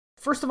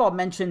first of all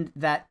mentioned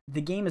that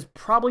the game is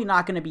probably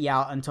not going to be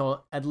out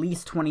until at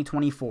least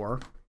 2024,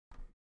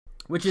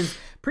 which is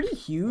pretty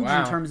huge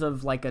in terms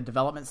of like a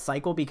development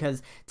cycle,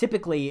 because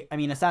typically, I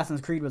mean,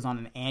 Assassin's Creed was on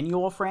an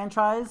annual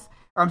franchise,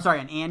 or I'm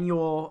sorry, an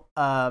annual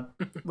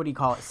what do you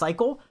call it,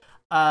 cycle.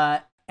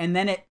 And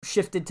then it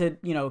shifted to,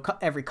 you know,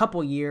 every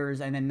couple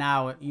years, and then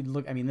now you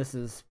look, I mean, this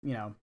is, you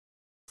know,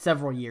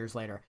 several years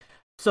later.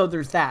 So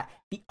there's that.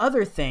 The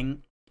other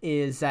thing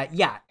is that,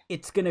 yeah,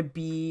 it's going to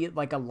be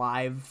like a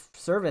live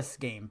service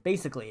game,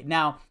 basically.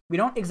 Now, we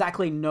don't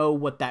exactly know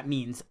what that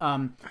means.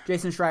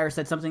 Jason Schreier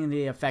said something to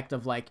the effect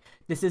of like,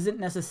 this isn't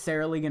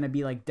necessarily going to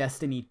be like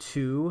Destiny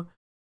 2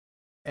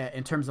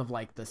 in terms of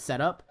like the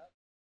setup,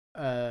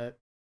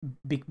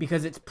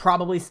 because it's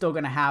probably still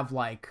going to have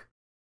like,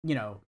 you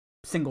know,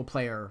 single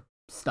player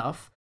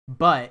stuff,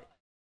 but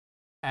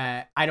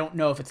I don't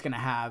know if it's gonna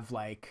have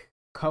like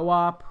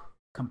co-op,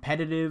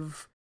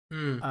 competitive,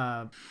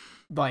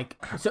 like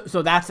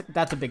so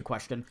that's a big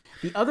question.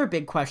 The other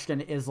big question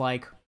is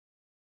like,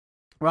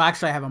 well,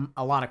 actually I have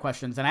a lot of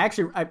questions, and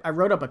I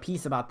wrote up a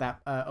piece about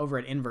that over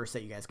at Inverse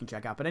that you guys can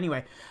check out. But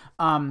anyway,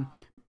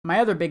 my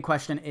other big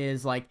question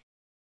is like,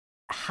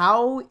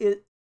 I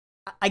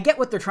get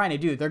what they're trying to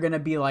do. They're gonna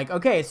be like,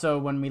 okay, so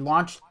when we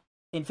launch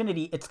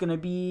Infinity, it's gonna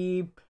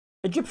be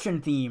Egyptian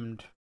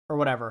themed or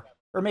whatever,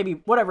 or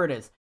maybe whatever it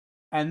is,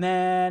 and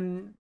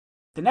then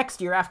the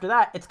next year after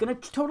that it's gonna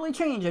totally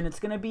change and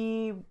it's gonna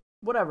be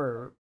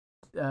whatever,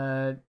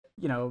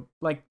 you know,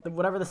 like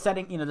whatever the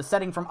setting, you know, the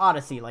setting from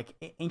Odyssey, like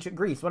ancient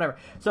Greece, whatever.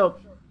 So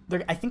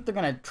I think they're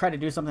gonna try to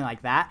do something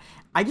like that.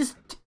 I just,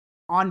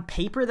 on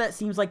paper, that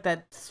seems like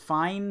that's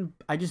fine.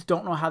 I just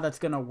don't know how that's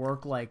gonna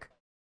work like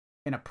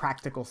in a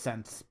practical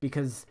sense,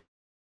 because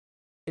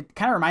it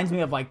kind of reminds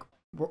me of like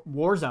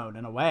Warzone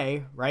in a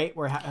way, right?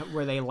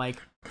 Where they like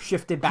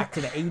shifted back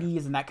to the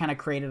 80s, and that kind of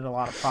created a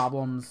lot of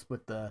problems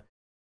with the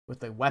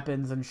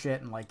weapons and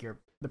shit, and like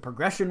the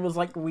progression was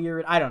like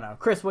weird. I don't know.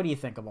 Chris, what do you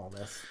think of all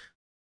this?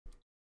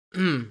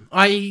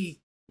 I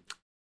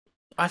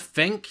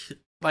think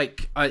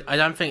like I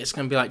don't think it's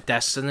gonna be like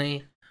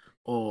Destiny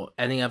or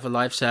any other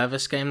live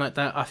service game like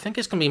that. I think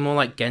it's gonna be more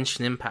like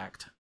Genshin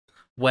Impact,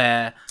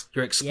 where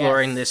you're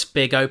exploring this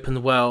big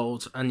open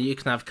world and you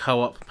can have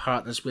co-op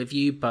partners with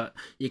you, but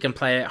you can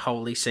play it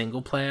wholly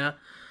single player.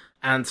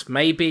 And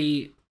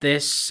maybe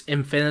this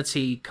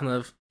Infinity kind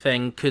of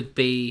thing could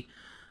be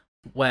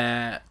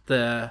where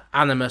the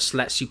Animus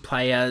lets you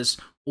play as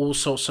all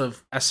sorts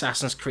of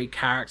Assassin's Creed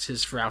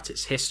characters throughout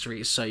its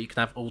history. So you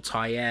can have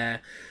Altair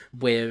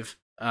with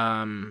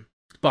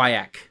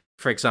Bayek,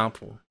 for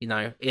example, you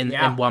know, in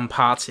one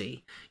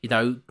party, you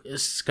know,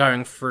 it's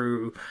going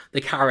through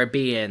the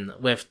Caribbean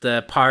with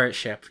the pirate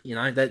ship, you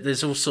know,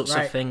 there's all sorts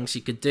of things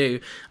you could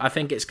do. I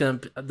think it's going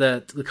to,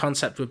 the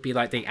concept would be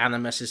like the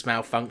Animus is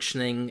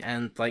malfunctioning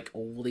and like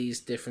all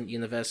these different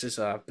universes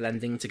are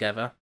blending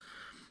together.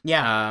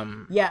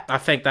 I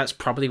think that's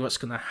probably what's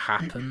going to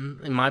happen,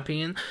 in my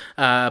opinion.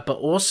 But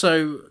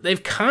also,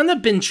 they've kind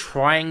of been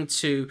trying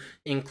to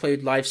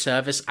include live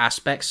service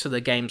aspects to the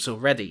games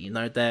already. You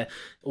know, they're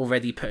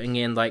already putting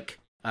in like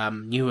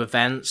new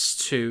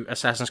events to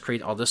Assassin's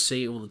Creed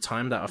Odyssey all the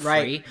time that are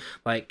free,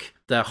 like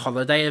the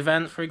holiday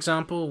event, for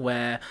example,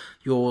 where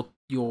your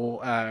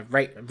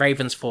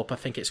Ravensthorpe, I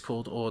think it's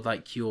called, or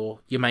like your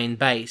main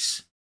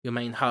base, your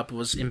main hub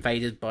was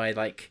invaded by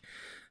like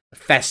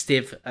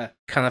festive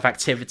kind of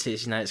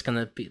activities. You know, it's going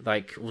to be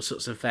like all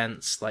sorts of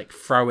events, like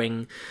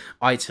throwing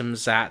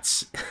items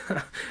at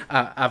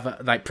other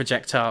like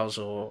projectiles,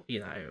 or you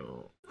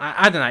know,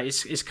 I don't know.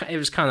 It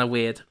was kind of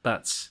weird,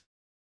 but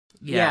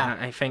yeah,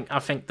 I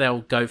think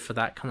they'll go for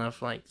that kind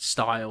of like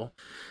style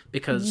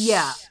because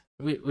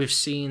we've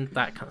seen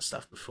that kind of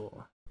stuff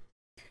before.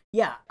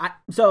 Yeah,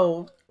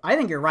 so I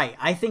think you're right.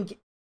 I think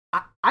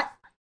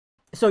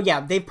so yeah,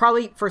 they've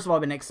probably first of all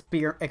been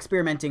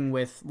experimenting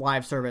with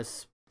live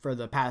service for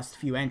the past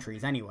few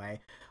entries anyway.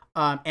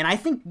 And I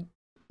think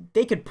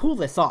they could pull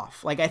this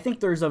off. Like, I think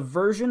there's a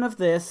version of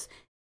this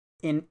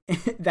in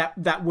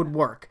that would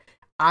work.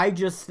 I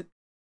just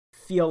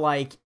feel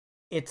like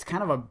it's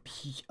kind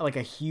of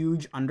a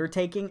huge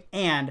undertaking,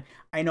 and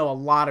I know a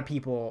lot of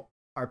people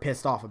are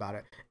pissed off about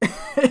it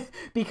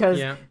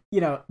because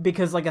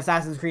because like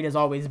Assassin's Creed has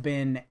always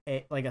been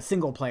a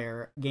single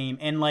player game,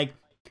 and like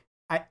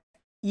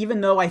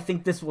even though I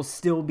think this will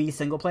still be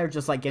single player,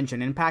 just like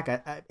Genshin Impact,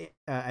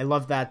 I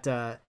love that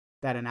that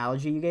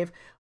analogy you gave.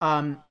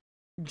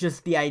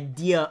 Just the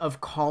idea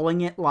of calling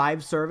it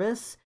live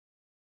service,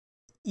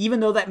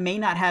 even though that may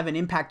not have an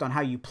impact on how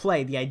you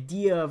play, the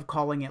idea of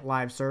calling it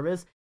live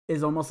service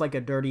is almost like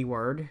a dirty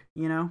word,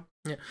 you know?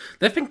 Yeah,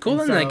 they've been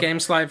calling their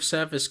games live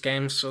service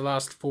games for the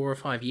last 4 or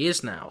 5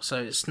 years now,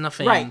 so it's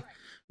nothing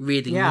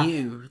really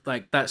new.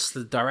 Like, that's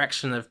the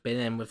direction they've been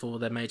in with all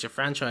their major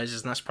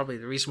franchises, and that's probably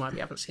the reason why we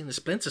haven't seen the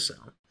Splinter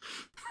Cell.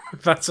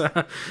 But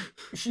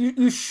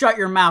you shut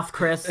your mouth,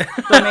 Chris.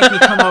 Don't make me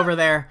come over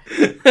there.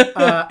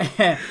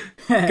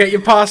 Get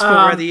your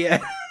passport ready.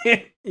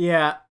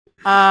 Yeah.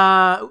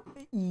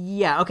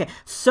 Yeah. Okay.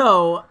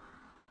 So,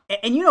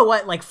 and you know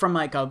what? Like from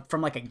a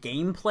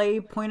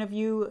gameplay point of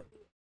view,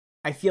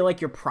 I feel like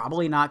you're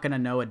probably not gonna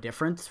know a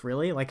difference,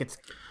 really. Like, it's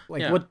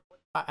like what.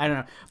 I don't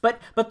know.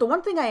 But the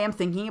one thing I am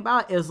thinking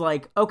about is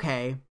like,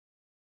 okay,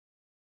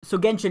 so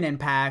Genshin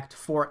Impact,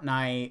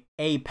 Fortnite,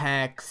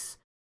 Apex,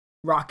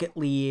 Rocket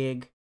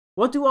League,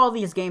 what do all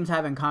these games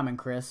have in common,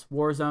 Chris?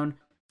 Warzone?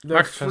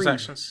 They're free.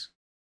 Microtransactions.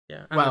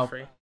 Yeah, and they're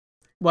free.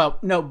 Well,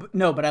 no,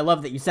 but I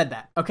love that you said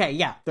that. Okay,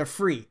 yeah, they're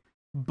free,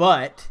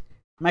 but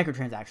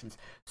microtransactions.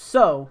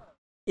 So,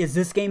 is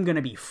this game going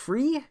to be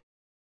free?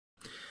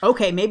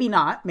 Okay, maybe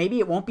not. Maybe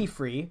it won't be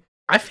free.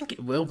 I think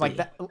it will be.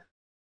 That.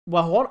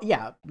 Well,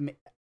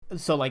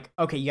 so like,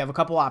 okay, you have a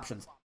couple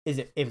options. Is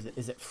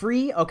it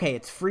free? Okay,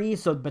 it's free.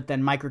 So, but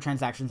then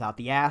microtransactions out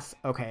the ass.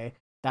 Okay,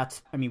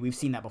 we've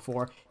seen that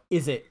before.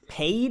 Is it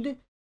paid?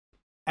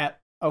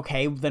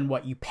 Okay, then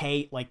what, you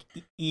pay like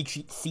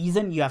each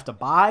season you have to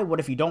buy? What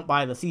if you don't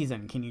buy the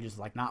season? Can you just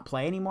like not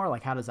play anymore?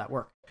 Like, how does that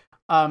work?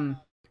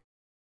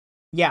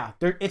 Yeah,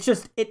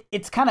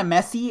 it's kind of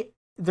messy.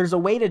 There's a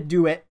way to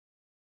do it,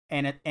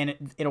 and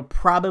it'll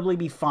probably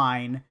be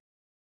fine.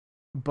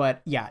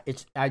 But yeah,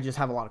 I just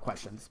have a lot of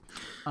questions.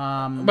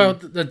 Well,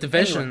 the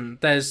Division, anyway.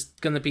 There's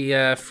going to be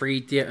a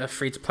free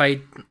to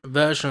play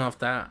version of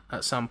that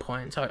at some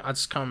point. I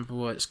just can't remember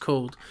what it's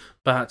called,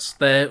 but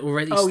they're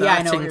already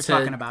starting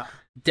to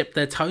dip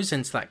their toes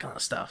into that kind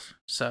of stuff.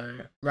 So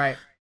right,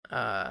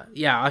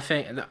 I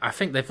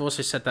think they've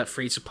also said that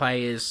free to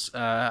play is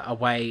a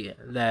way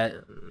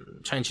they're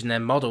changing their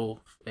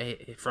model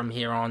from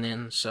here on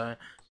in. So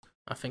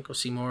I think we'll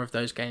see more of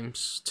those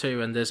games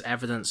too, and there's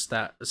evidence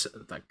that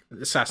like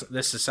this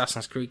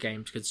Assassin's Creed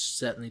game could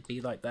certainly be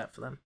like that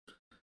for them.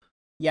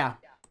 Yeah,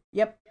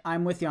 yep,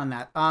 I'm with you on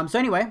that. So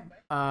anyway,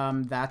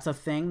 that's a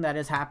thing that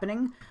is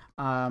happening.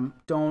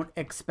 Don't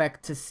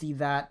expect to see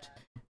that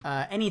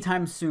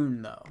anytime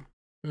soon, though.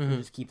 Mm-hmm.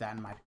 Just keep that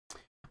in mind.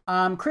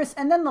 Chris,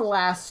 and then the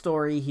last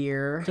story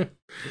here,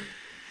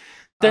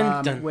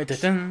 which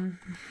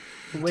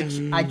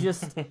I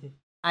just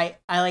I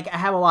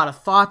have a lot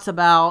of thoughts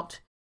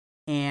about.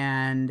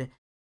 And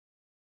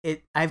I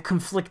have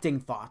conflicting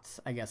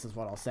thoughts, I guess is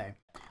what I'll say.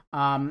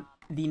 The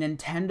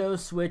Nintendo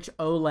Switch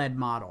OLED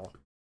model,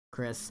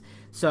 Chris.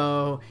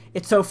 So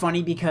it's so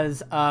funny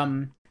because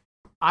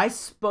I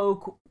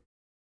spoke.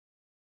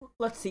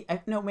 Let's see.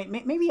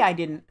 Maybe I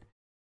didn't.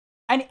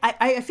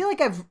 I feel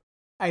like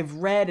I've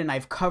read and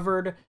I've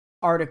covered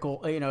article.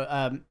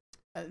 The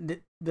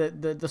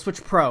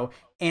Switch Pro,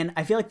 and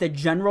I feel like the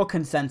general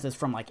consensus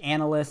from like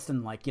analysts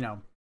and like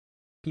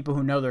people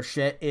who know their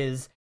shit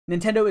is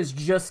Nintendo is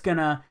just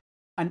gonna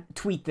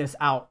tweet this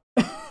out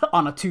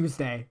on a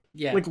Tuesday.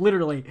 Yeah. Like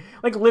literally,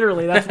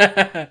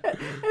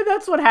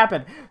 that's what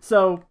happened.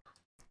 So,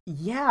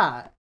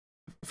 yeah.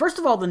 First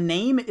of all, the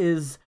name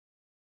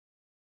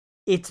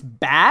it's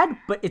bad,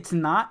 but it's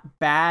not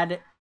bad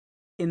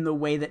in the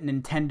way that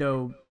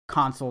Nintendo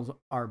consoles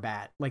are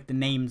bad. Like, the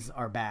names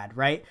are bad,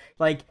 right?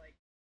 Like,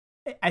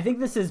 I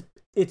think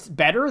it's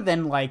better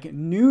than like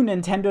new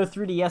Nintendo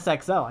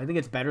 3DS XL. I think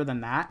it's better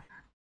than that.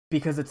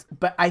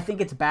 But I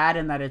think it's bad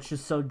in that it's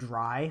just so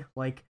dry,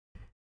 like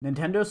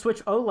Nintendo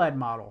Switch OLED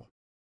model.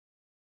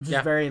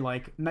 Just very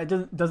like,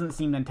 it doesn't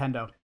seem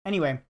Nintendo.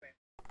 Anyway,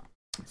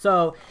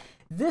 so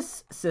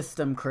this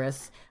system,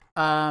 Chris,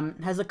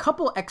 has a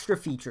couple extra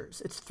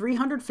features. It's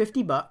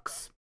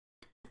 $350.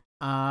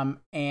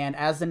 And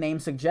as the name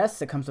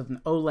suggests, it comes with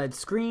an OLED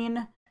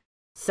screen,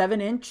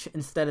 7-inch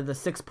instead of the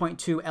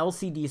 6.2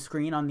 LCD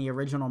screen on the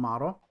original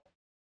model.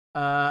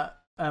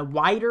 A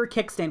wider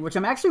kickstand, which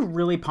I'm actually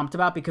really pumped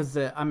about because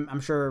I'm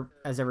sure,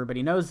 as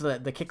everybody knows, the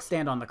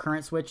kickstand on the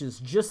current Switch is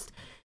just,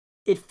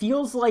 it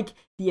feels like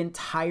the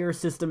entire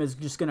system is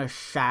just gonna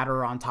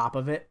shatter on top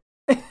of it.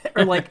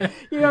 Or like,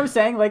 you know what I'm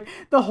saying? Like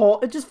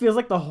it just feels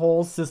like the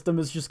whole system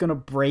is just gonna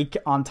break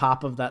on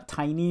top of that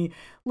tiny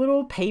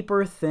little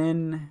paper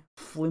thin,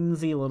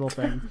 flimsy little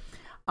thing.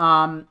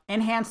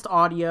 Enhanced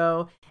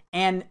audio,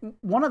 and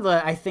one of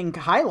the, I think,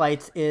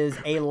 highlights is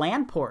a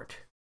LAN port.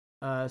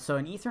 So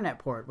an Ethernet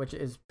port, which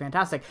is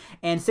fantastic,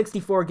 and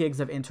 64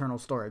 gigs of internal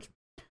storage.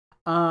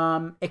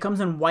 It comes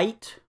in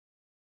white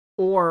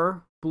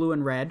or blue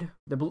and red,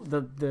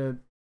 the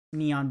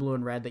neon blue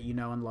and red that you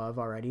know and love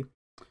already.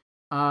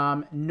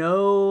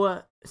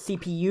 No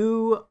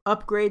CPU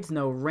upgrades,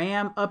 no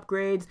RAM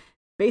upgrades,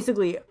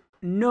 basically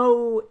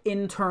no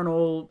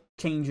internal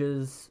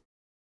changes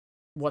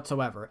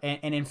whatsoever.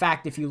 And in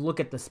fact, if you look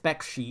at the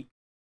spec sheet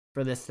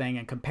for this thing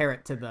and compare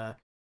it to the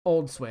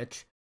old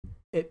Switch,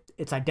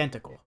 it's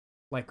identical.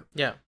 Like,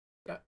 yeah,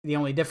 the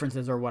only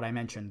differences are what I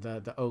mentioned,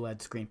 the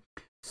OLED screen.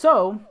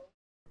 So,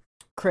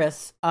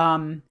 Chris,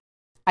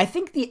 I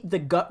think the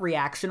gut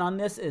reaction on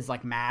this is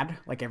like mad,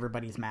 like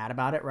everybody's mad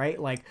about it, right?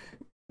 Like,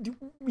 you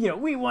know,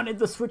 we wanted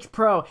the Switch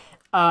Pro,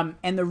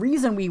 and the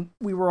reason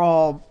we were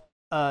all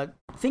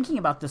thinking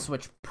about the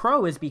Switch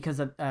Pro is because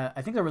of,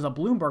 I think there was a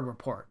Bloomberg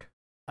report,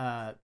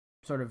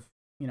 sort of,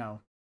 you know,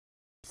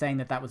 saying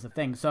that was the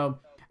thing. So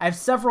I have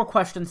several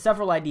questions,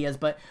 several ideas,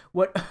 but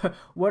what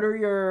are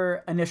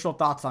your initial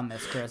thoughts on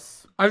this,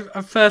 Chris?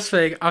 First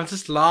thing, I'm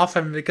just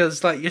laughing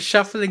because like you're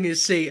shuffling your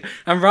seat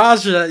and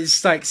Raja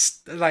is like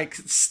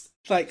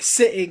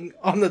sitting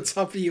on the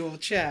top of your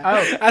chair.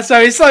 Oh. And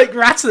so he's like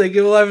rattling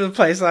all over the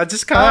place and I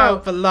just can't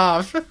help but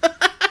laugh.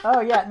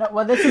 Oh yeah, no,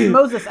 well this is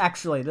Moses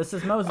actually. This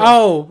is Moses.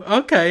 Oh,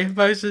 okay,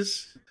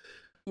 Moses.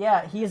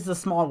 Yeah, he's the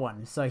small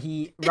one, so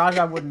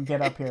Raja wouldn't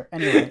get up here.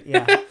 Anyway,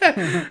 yeah.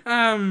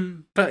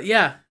 But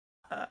yeah,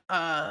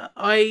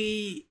 I'm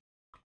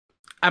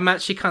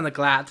actually kind of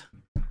glad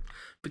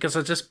because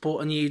I just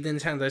bought a new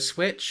Nintendo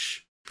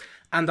Switch,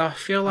 and I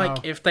feel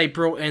like if they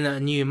brought in a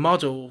new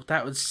model,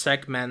 that would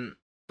segment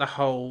the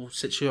whole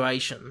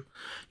situation.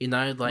 You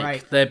know,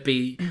 like there'd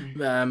be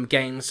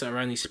games that are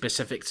only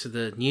specific to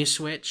the new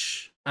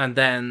Switch, and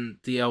then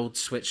the old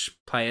Switch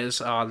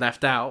players are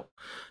left out,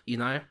 you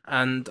know?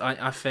 And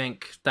I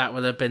think that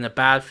would have been a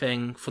bad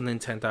thing for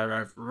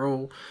Nintendo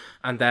overall.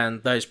 And then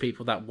those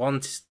people that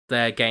want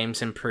their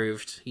games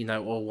improved, you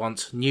know, or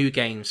want new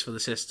games for the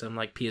system,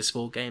 like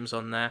PS4 games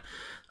on there,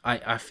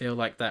 I feel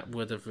like that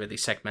would have really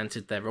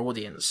segmented their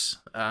audience.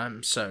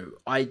 So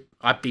I'd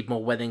be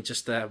more willing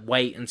just to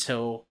wait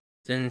until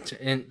the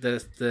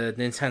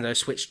Nintendo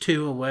Switch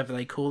 2 or whatever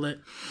they call it.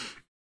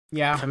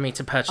 Yeah. For me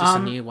to purchase a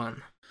new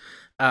one.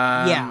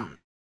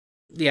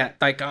 Yeah,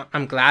 like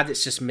I'm glad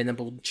it's just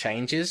minimal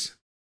changes.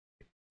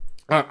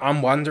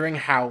 I'm wondering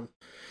how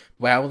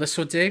well this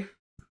will do,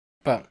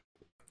 but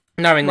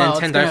knowing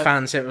Nintendo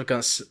fans,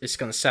 it's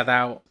gonna sell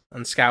out,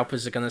 and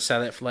scalpers are gonna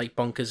sell it for like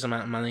bonkers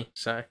amount of money.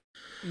 So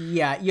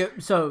yeah,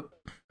 so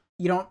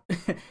you don't.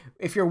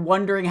 If you're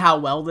wondering how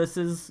well this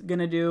is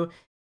gonna do,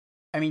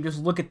 I mean, just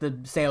look at the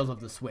sales of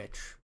the Switch,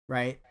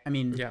 right? I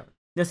mean, yeah.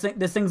 This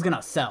thing's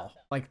gonna sell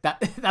like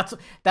that.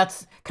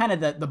 That's kind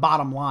of the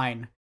bottom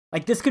line.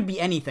 Like this could be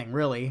anything,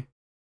 really.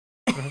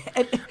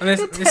 And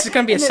this is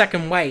gonna be a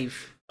second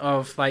wave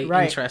of like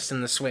interest in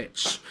the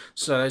Switch,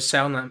 so those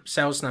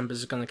sales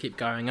numbers are gonna keep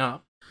going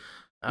up.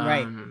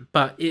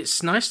 But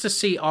it's nice to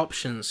see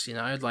options. You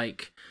know,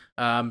 like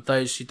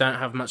those who don't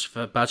have much of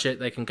a budget,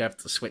 they can go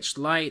for the Switch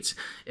Lite.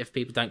 If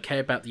people don't care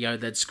about the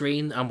OLED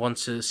screen and want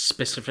to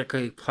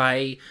specifically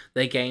play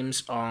their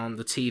games on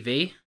the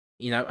TV,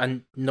 you know,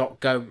 and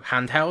not go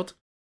handheld,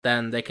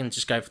 then they can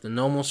just go for the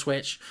normal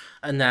Switch.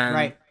 And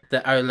then the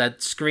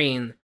OLED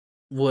screen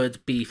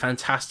would be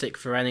fantastic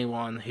for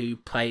anyone who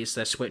plays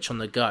their Switch on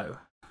the go,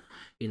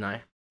 you know.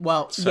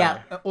 Well, so.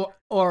 Yeah,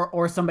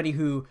 or somebody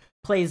who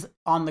plays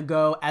on the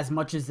go as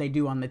much as they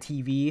do on the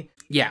TV.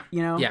 Yeah.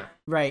 You know? Yeah.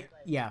 Right,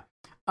 yeah.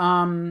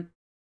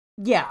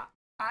 Yeah.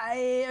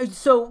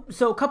 So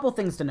a couple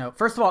things to note.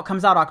 First of all, it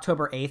comes out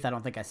October 8th. I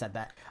don't think I said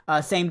that.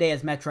 Same day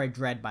as Metroid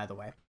Dread, by the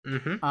way.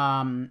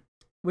 Mm-hmm.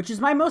 Which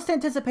is my most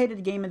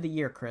anticipated game of the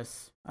year,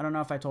 Chris. I don't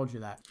know if I told you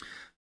that.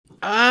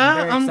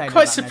 I'm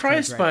quite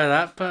surprised by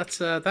that, but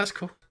that's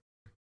cool.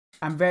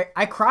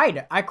 I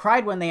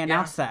cried when they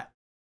announced that.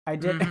 I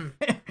did.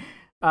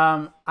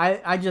 Mm-hmm.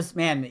 I just,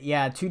 man,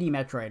 yeah, 2D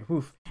Metroid.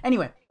 Woof.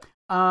 Anyway,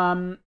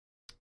 lost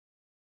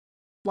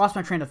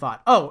my train of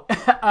thought.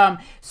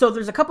 So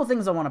there's a couple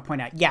things I want to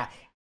point out. Yeah,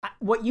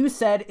 what you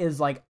said is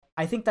like,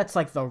 I think that's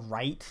like the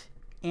right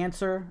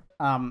answer.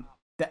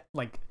 That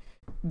like,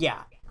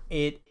 yeah,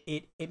 it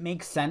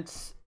makes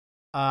sense.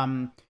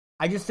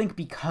 I just think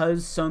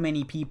because so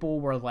many people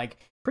were like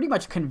pretty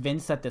much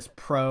convinced that this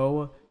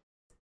Pro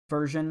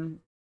version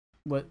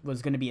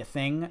was going to be a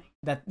thing,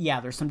 that yeah,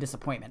 there's some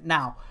disappointment.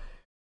 Now,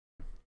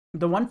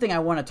 the one thing I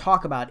want to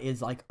talk about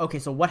is like, okay,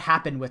 so what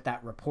happened with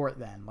that report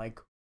then? Like,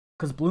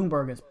 because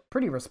Bloomberg is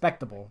pretty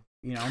respectable,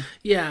 you know?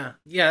 Yeah,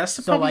 that's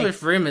the problem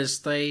with rumors.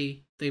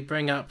 They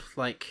bring up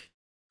like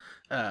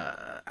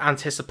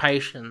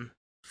anticipation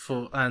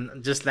for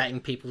and just letting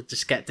people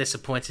just get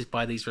disappointed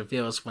by these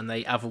reveals when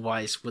they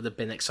otherwise would have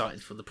been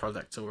excited for the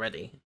product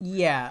already.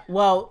 Yeah,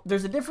 well,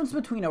 there's a difference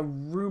between a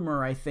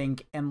rumor, I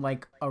think, and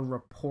like a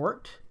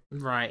report.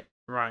 Right.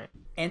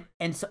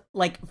 And so,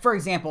 like, for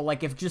example,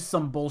 like if just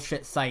some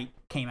bullshit site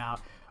came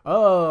out,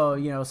 oh,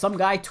 you know, some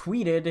guy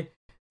tweeted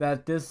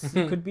that this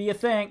could be a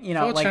thing, you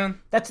know, 4chan. Like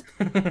that's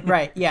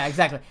right. Yeah,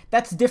 exactly.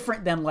 That's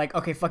different than like,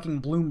 okay,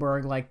 fucking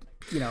Bloomberg, like,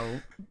 you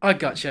know, I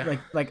gotcha.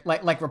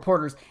 Like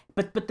reporters.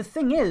 But the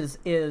thing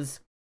is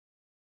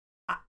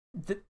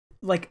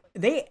like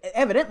they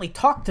evidently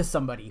talked to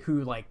somebody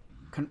who like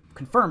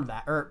confirmed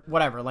that or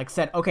whatever, like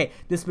said, okay,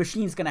 this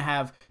machine's going to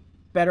have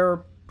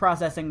better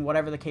processing,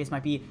 whatever the case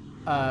might be,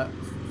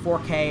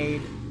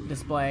 4K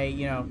display,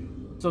 you know.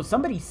 So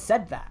somebody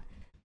said that.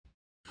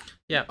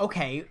 Yeah.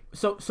 Okay.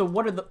 So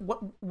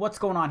what's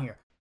going on here?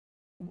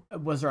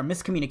 Was there a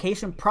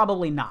miscommunication?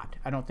 Probably not.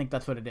 I don't think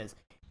that's what it is.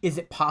 Is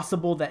it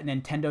possible that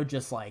Nintendo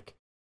just like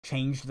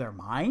changed their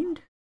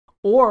mind?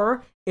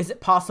 Or is it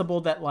possible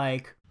that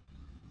like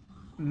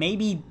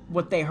maybe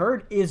what they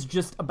heard is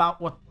just about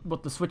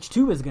what the Switch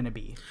 2 is going to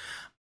be,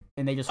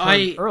 and they just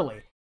heard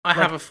early? I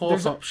have a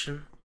fourth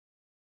option.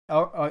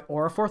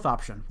 Or a fourth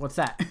option. What's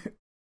that?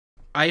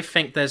 I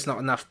think there's not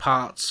enough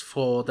parts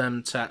for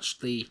them to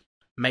actually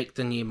make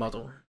the new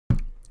model.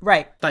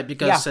 Right. Like,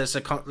 because there's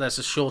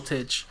a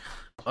shortage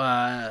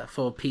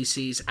for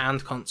PCs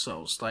and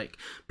consoles. Like,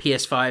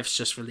 PS5's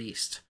just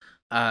released.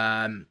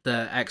 The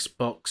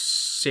Xbox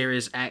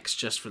Series X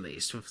just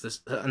released with this,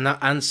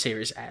 and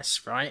Series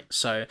S, right?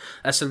 So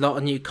that's a lot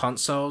of new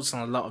consoles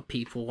and a lot of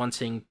people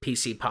wanting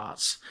PC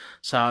parts.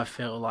 So I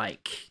feel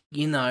like,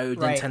 you know,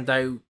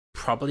 Nintendo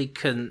probably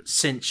couldn't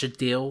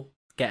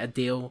get a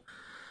deal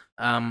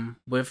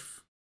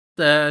with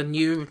the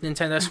new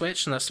Nintendo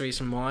Switch, and that's the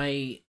reason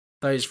why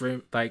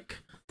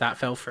that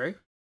fell through.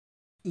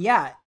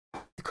 Yeah,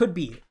 it could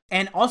be.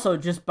 And also,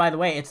 just by the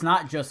way, it's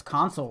not just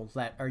consoles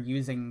that are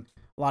using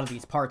a lot of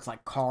these parts,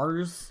 like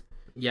cars.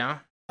 Yeah,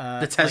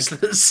 the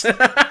Teslas.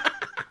 Like,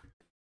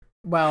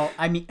 well,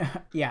 I mean,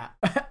 yeah,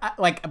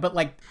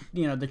 but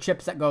you know, the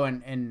chips that go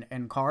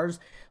in cars,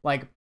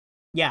 like,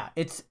 yeah,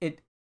 it's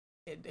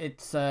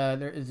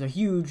there is a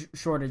huge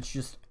shortage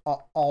just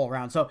all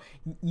around. So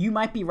you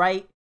might be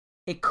right.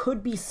 It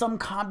could be some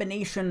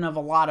combination of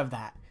a lot of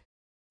that.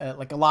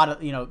 Like a lot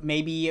of, you know,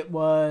 maybe it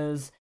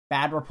was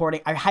bad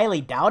reporting. I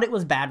highly doubt it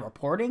was bad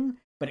reporting,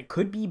 but it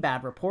could be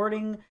bad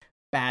reporting,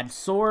 bad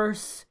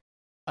source,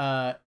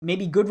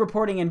 maybe good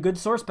reporting and good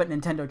source, but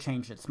Nintendo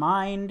changed its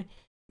mind.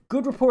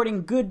 Good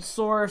reporting, good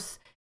source,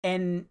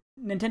 and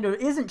Nintendo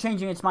isn't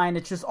changing its mind.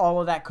 It's just all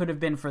of that could have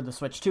been for the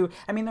Switch 2.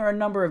 I mean, there are a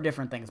number of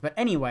different things. But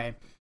anyway,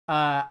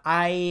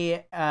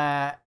 I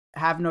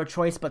have no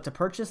choice but to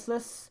purchase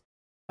this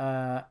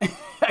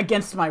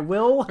against my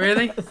will.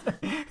 Really?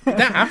 You don't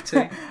have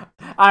to.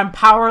 I'm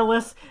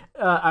powerless.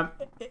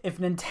 If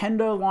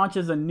Nintendo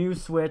launches a new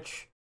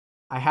Switch,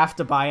 I have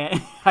to buy it.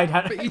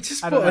 But you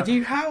just bought a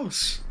new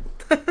house.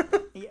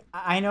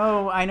 I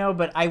know,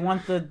 but I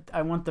want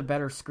the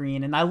better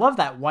screen, and I love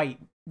that white.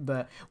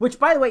 Which,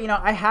 by the way, you know,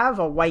 I have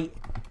a white.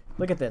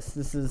 Look at this.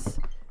 This is,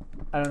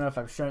 I don't know if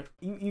I've shown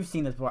you've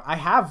seen this before. I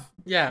have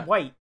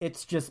white.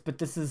 It's just, but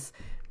this is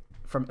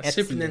from a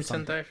Super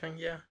Nintendo thing.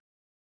 Yeah.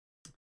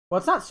 Well,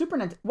 it's not Super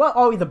Nintendo.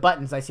 Well, the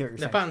buttons. I see what you're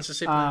saying. The buttons are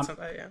Super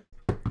Nintendo.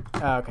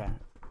 Yeah. Okay.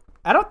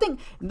 I don't think,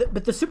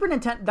 but the Super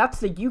Nintendo. That's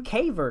the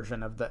UK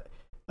version of the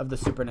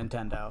Super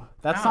Nintendo.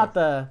 That's not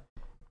the.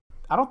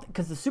 I don't think,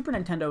 because the Super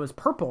Nintendo is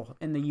purple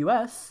in the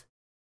US.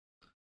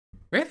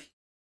 Really?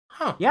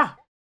 Huh. Yeah.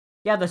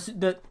 Yeah,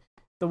 the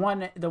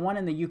one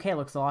in the UK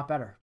looks a lot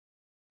better.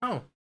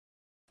 Oh.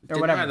 Or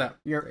whatever.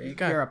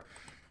 Europe.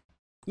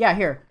 Yeah,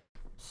 here.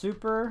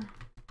 Super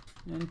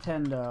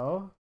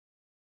Nintendo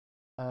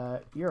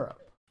Europe.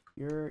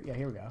 Yeah,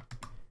 here we go.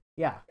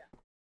 Yeah.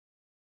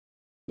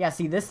 Yeah,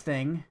 see this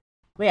thing.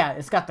 Well, yeah,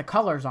 it's got the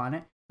colors on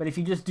it, but if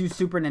you just do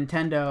Super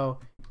Nintendo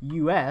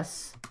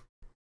US,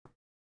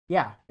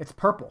 yeah, it's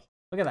purple.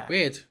 Look at that.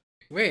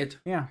 Weird.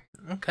 Yeah.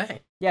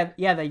 Okay. Yeah,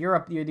 the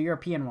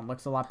European one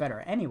looks a lot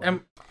better. Anyway.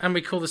 And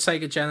we call the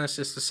Sega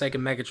Genesis the Sega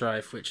Mega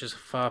Drive, which is a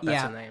far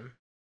better name.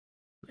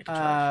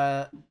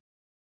 I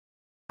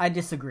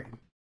disagree.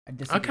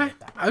 With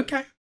that.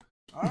 Okay.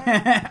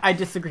 Right. I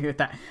disagree with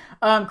that.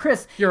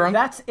 Chris, you're wrong.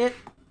 That's it.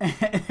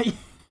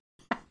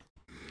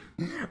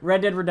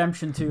 Red Dead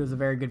Redemption 2 is a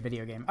very good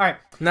video game. All right.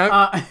 No.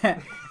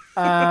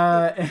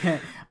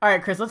 All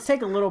right, Chris, let's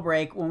take a little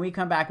break. When we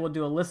come back, we'll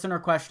do a listener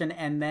question,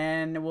 and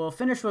then we'll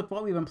finish with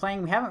what we've been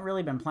playing. We haven't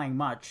really been playing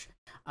much,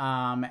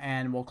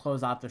 and we'll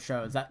close out the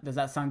show. Does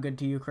that sound good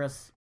to you,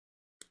 Chris?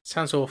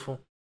 Sounds awful.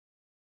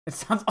 It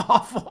sounds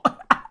awful.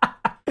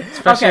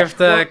 Especially with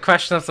the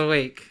question of the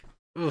week.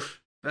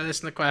 Oof, the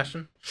listener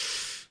question.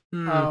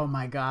 Oh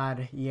my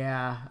god,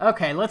 yeah.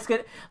 Okay, let's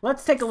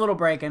take a little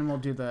break and we'll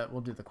do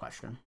the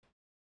question.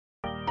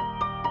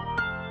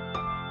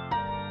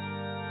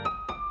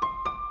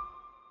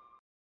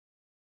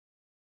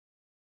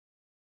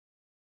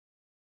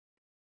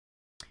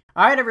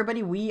 All right,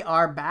 everybody, we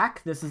are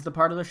back. This is the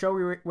part of the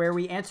show where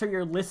we answer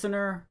your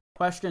listener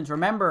questions.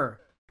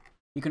 Remember,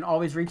 you can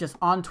always reach us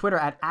on Twitter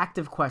at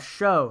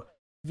ActiveQuestShow,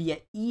 via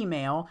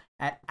email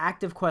at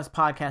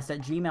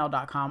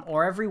activequestpodcast@gmail.com,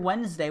 or every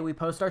Wednesday we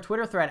post our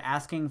Twitter thread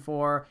asking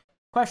for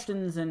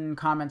questions and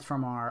comments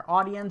from our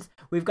audience.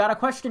 We've got a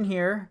question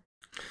here.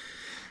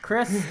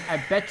 Chris,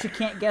 I bet you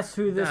can't guess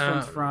who this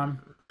one's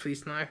from.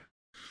 Please no.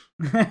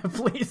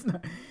 Please no.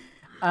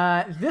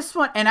 This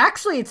one, and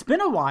actually it's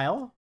been a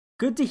while.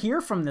 Good to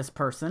hear from this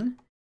person.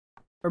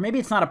 Or maybe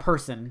it's not a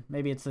person.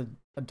 Maybe it's a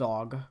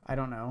dog. I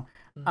don't know.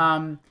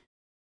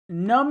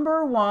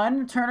 Number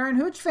one Turner and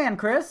Hooch fan,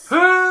 Chris. Hooch!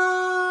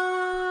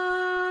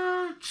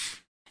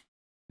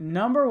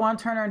 Number one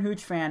Turner and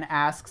Hooch fan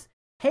asks,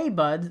 "Hey,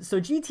 bud,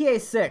 so GTA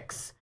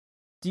 6,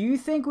 do you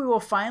think we will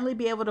finally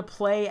be able to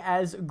play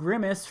as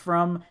Grimace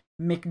from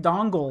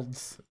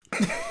McDonald's?"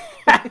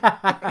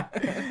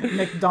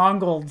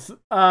 McDonald's.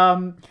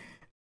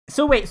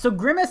 So wait, so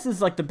Grimace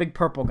is like the big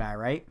purple guy,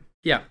 right?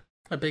 Yeah,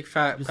 a big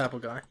fat purple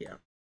guy. Yeah.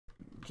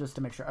 Just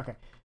to make sure. Okay,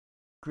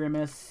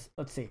 Grimace.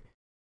 Let's see.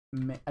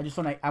 I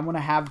want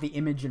to have the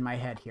image in my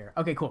head here.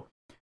 Okay, cool.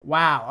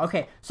 Wow.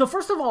 Okay, so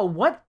first of all,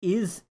 what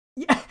is?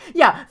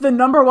 Yeah, the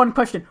number one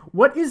question: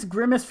 what is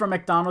Grimace from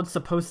McDonald's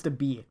supposed to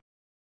be?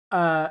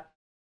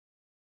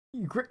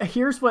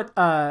 Here's what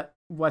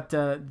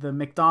the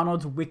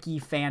McDonald's wiki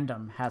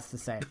fandom has to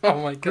say.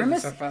 Oh my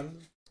goodness,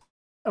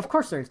 of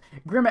course there is.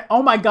 Grimace.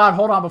 Oh my god,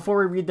 hold on before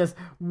we read this.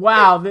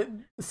 Wow,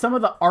 some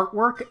of the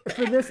artwork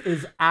for this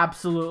is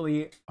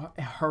absolutely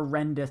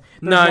horrendous.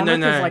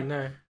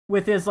 No.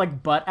 With his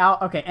like butt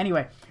out. Okay,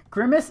 anyway.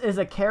 Grimace is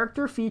a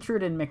character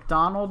featured in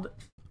McDonald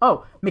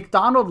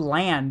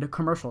Land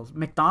commercials.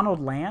 McDonald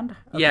Land?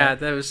 Okay. Yeah,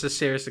 there was a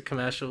series of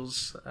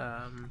commercials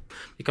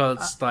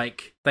because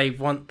like they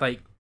want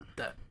like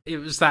it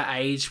was that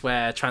age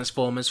where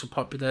Transformers were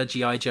popular,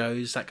 G.I.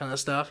 Joes, that kind of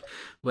stuff,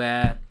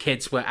 where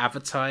kids were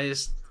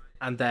advertised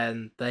and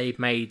then they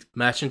made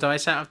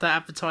merchandise out of the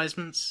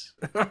advertisements.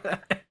 I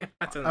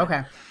don't know.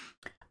 Okay.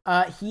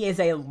 He is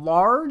a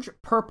large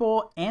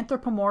purple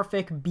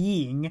anthropomorphic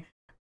being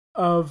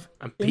of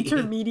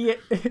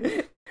intermediate...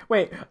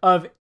 Wait,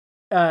 of...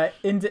 Hold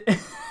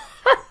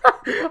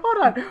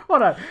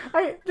on.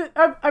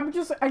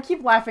 I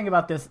keep laughing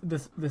about this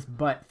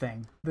butt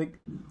thing.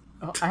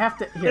 I have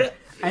to here.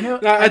 I know.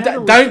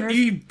 Don't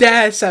you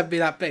dare send me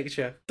that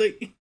picture.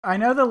 I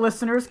know the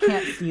listeners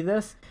can't see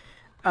this.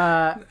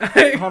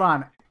 Hold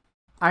on.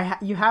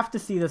 You have to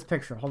see this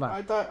picture. Hold on.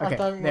 I don't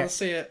want to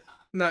see it.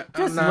 No.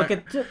 Just no. look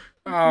at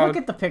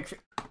the picture.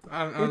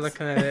 I'm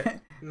looking at it.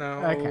 No.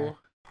 Okay.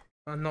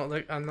 I'm not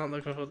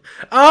looking for.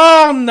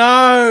 Oh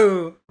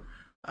no.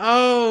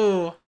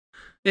 Oh.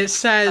 It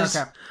says,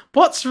 okay.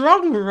 What's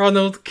wrong,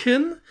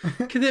 Ronaldkin?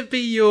 Could it be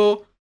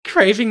you're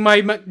craving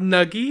my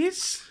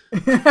McNuggies?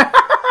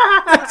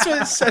 That's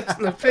what it says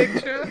in the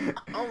picture.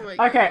 Oh my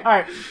god. Okay,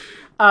 alright.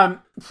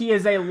 He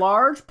is a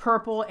large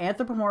purple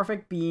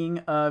anthropomorphic being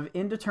of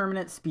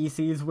indeterminate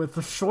species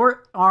with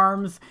short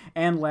arms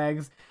and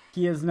legs.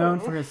 He is known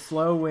for his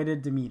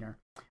slow-witted demeanor.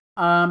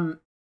 I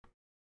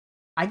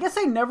guess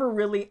I never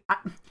really...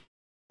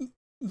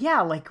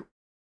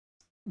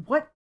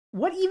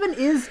 What even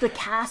is the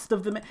cast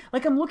of the...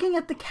 Like, I'm looking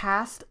at the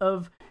cast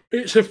of...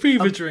 It's a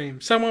fever dream.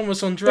 Someone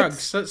was on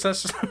drugs.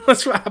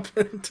 That's what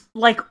happened.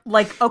 Like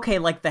okay,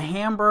 like the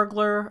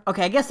Hamburglar.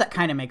 Okay, I guess that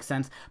kind of makes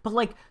sense. But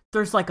like,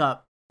 there's like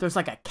a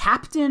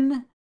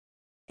captain,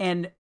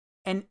 and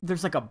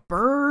there's like a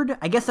bird.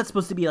 I guess that's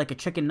supposed to be like a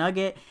chicken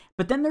nugget.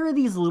 But then there are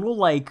these little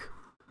like,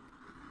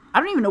 I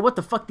don't even know what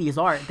the fuck these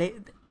are. They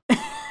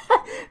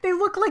they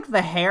look like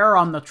the hair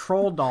on the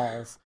troll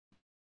dolls.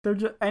 They're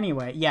just,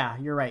 anyway. Yeah,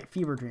 you're right.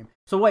 Fever dream.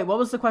 So wait, what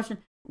was the question?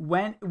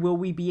 When will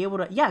we be able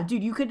to? Yeah,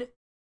 dude, you could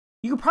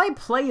probably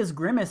play as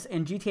Grimace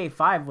in GTA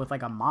 5 with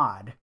like a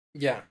mod.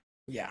 Yeah.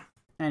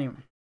 Anyway,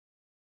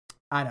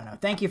 I don't know.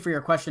 Thank you for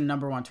your question,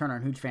 number one Turner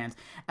and Hooch fans.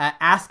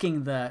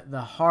 Asking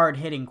the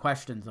hard-hitting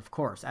questions, of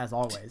course, as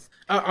always.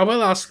 I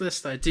will ask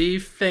this, though. Do you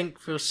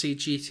think we'll see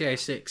GTA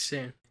 6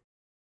 soon?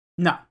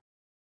 No.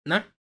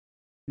 No?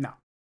 No.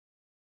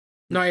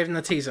 Not even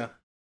a teaser?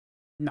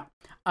 No.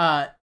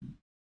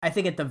 I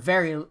think at the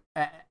very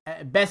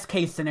best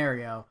case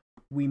scenario,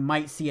 we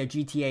might see a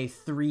GTA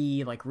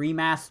 3 like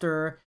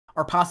remaster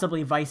or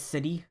possibly Vice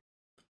City,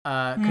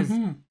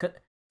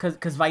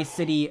 because Vice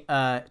City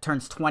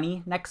turns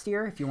 20 next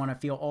year. If you want to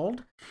feel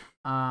old,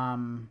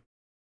 man,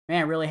 I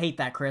really hate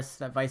that, Chris.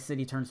 That Vice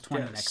City turns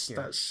 20 next year.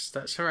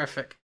 That's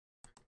horrific.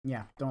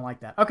 Yeah, don't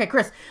like that. Okay,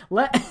 Chris,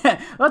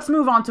 let's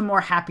move on to a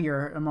more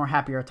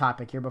happier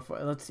topic here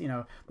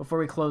before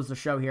we close the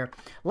show here.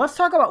 Let's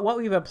talk about what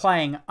we've been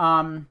playing.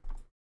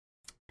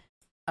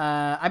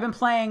 I've been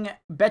playing.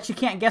 Bet you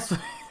can't guess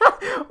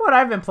what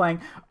I've been playing.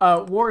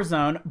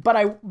 Warzone.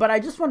 But I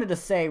just wanted to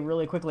say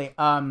really quickly.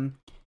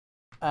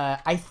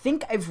 I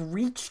think I've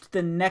reached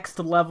the next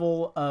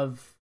level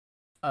of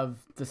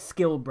the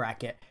skill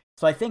bracket.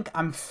 So I think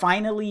I'm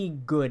finally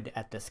good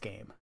at this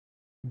game.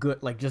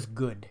 Good, like just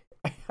good.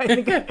 I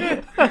think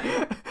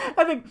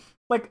I think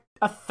like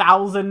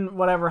 1,000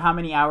 whatever how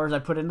many hours I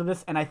put into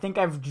this, and I think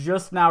I've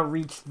just now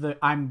reached the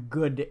I'm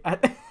good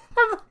at.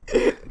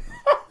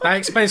 That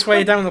explains why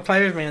you don't want to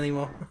play with me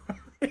anymore.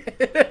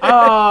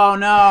 Oh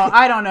no,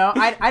 I don't know.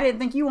 I didn't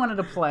think you wanted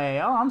to play.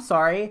 Oh, I'm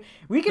sorry.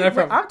 We can.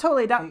 No, I'm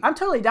totally down. I'm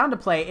totally down to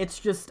play. It's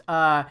just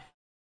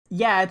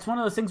yeah, it's one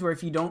of those things where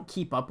if you don't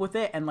keep up with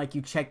it and like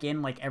you check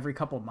in like every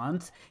couple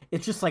months,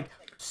 it's just like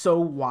so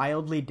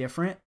wildly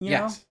different, you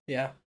know?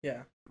 Yeah.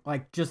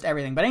 Like just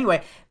everything. But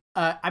anyway,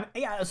 so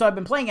I've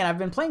been playing and I've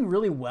been playing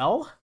really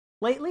well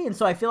lately, and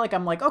so I feel like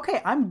I'm like, okay,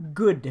 I'm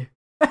good.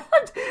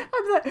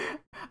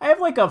 I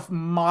have like a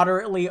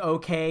moderately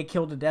okay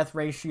kill to death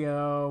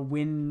ratio.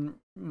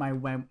 My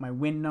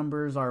win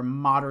numbers are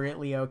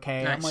moderately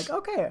okay. Nice. I'm like,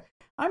 okay,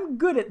 I'm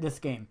good at this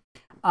game.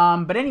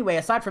 But anyway,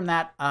 aside from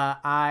that,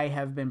 I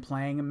have been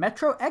playing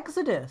Metro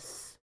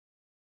Exodus,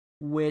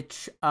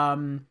 which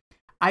you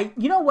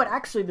know what?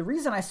 Actually, the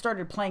reason I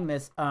started playing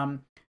this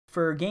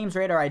for Games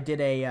Radar, I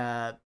did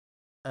a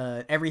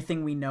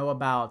everything we know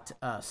about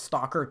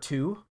Stalker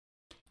 2,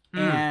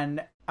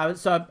 and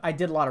I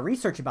did a lot of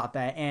research about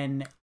that,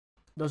 and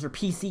those are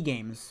PC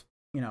games,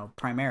 you know,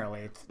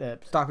 primarily. It's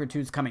Stalker 2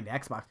 is coming to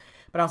Xbox,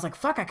 but I was like,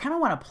 fuck, I kind of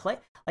want to play.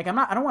 Like,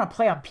 I don't want to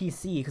play on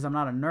PC because I'm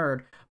not a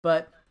nerd,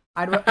 but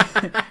I want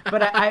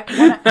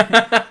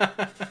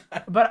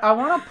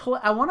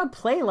to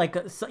play like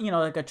a, you know,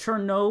 like a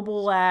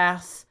Chernobyl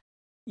ass,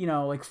 you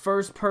know, like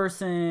first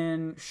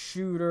person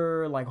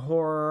shooter, like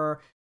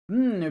horror.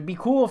 It'd be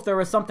cool if there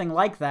was something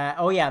like that.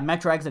 Oh yeah,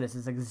 Metro Exodus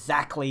is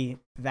exactly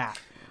that.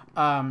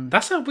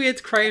 That's a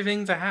weird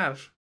craving to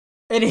have.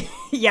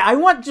 Yeah, I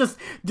want just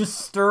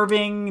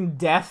disturbing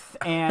death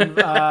and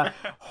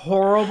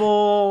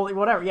horrible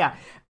whatever. Yeah.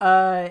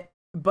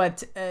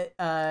 But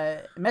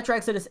Metro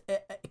Exodus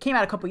came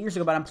out a couple years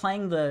ago, but I'm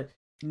playing the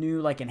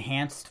new like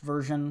enhanced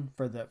version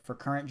for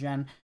current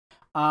gen.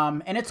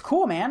 And it's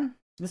cool, man.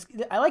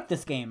 I like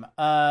this game.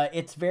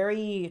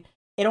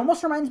 It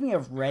almost reminds me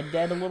of Red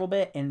Dead a little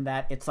bit in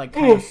that it's like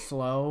kind of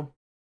slow.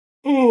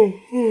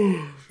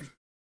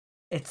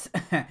 It's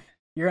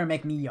you're gonna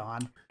make me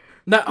yawn.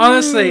 No,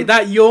 honestly,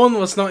 that yawn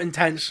was not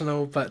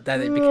intentional, but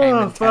then it became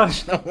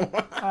intentional.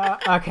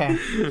 Okay.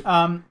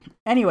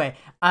 Anyway,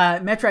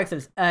 Metro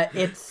Exodus.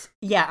 It's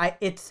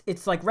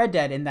like Red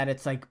Dead in that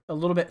it's like a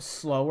little bit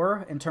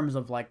slower in terms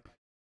of like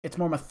it's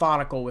more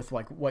methodical with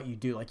like what you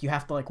do. Like you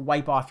have to like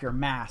wipe off your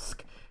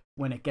mask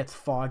when it gets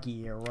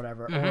foggy or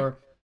whatever, or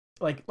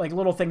like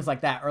little things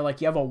like that, or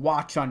like you have a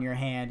watch on your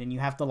hand and you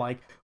have to like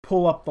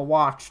pull up the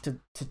watch to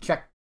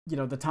check, you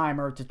know, the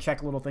timer, to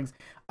check little things.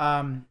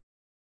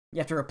 You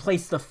have to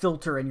replace the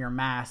filter in your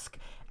mask.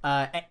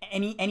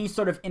 Any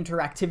sort of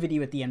interactivity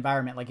with the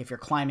environment, like if you're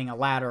climbing a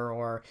ladder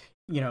or,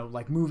 you know,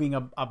 like moving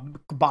a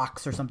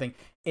box or something,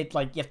 it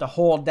like you have to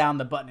hold down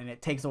the button and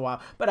it takes a while.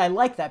 But I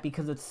like that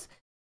because it's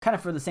kind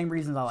of for the same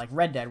reasons I like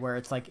Red Dead, where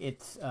it's like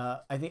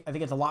I think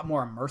it's a lot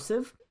more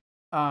immersive,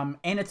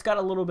 and it's got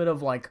a little bit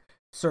of like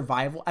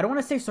survival. I don't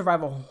want to say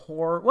survival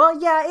horror.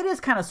 Well, yeah, it is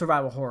kind of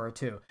survival horror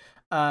too,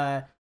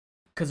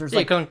 because there's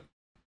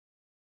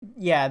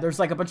there's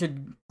like a bunch of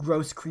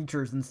gross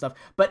creatures and stuff.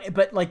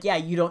 But like, yeah,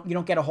 you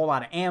don't get a whole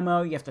lot of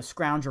ammo. You have to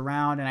scrounge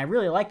around, and I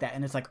really like that.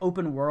 And it's like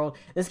open world.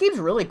 This game's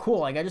really cool.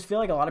 Like, I just feel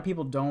like a lot of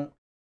people don't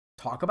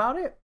talk about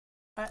it.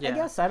 I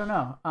guess I don't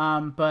know.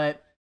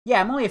 But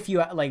yeah, I'm only a few,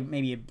 like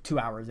maybe 2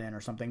 hours in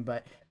or something.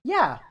 But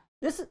yeah,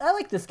 I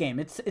like this game.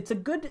 It's a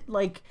good,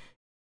 like,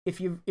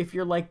 if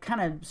you're like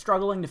kind of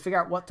struggling to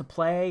figure out what to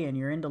play and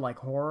you're into like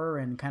horror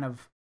and kind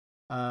of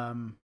I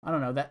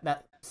don't know,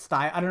 that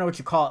style. I don't know what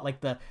you call it, like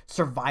the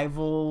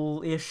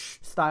survival-ish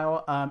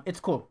style.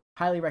 It's cool.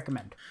 Highly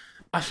recommend.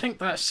 I think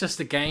that's just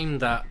a game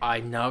that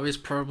I know is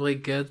probably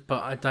good,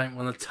 but I don't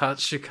want to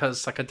touch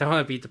because like I don't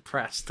want to be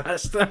depressed.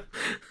 That's the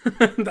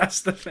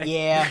thing.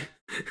 Yeah.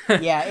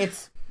 Yeah,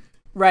 it's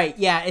right.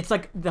 Yeah, it's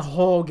like the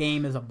whole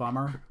game is a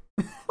bummer.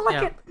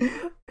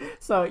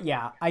 So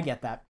yeah, I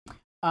get that.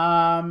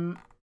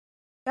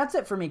 That's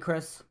it for me,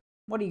 Chris.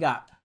 What do you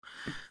got?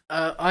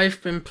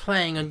 I've been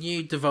playing a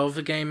new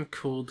Devolver game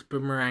called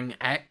Boomerang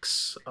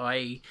X.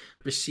 I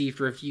received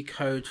review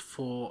code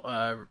for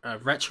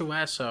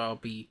Retroware, so I'll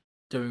be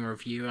doing a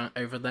review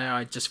over there.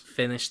 I just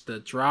finished the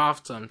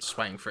draft. I'm just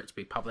waiting for it to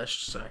be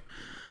published, so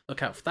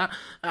look out for that.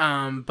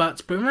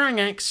 But Boomerang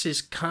X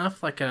is kind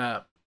of like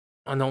an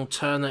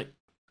alternate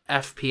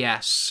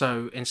FPS.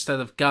 So instead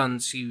of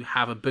guns, you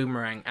have a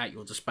boomerang at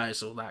your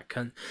disposal that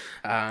can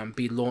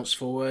be launched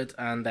forward,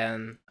 and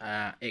then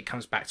it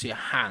comes back to your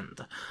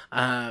hand.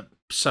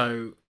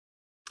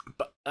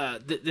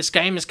 This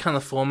game is kind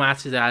of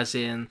formatted as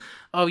in,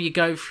 you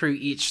go through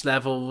each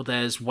level,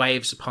 there's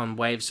waves upon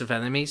waves of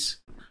enemies,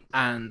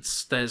 and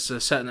there's a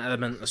certain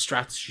element of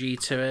strategy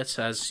to it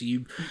as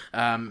you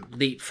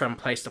leap from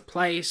place to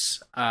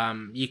place.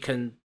 You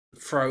can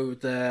throw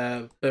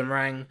the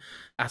boomerang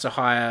at a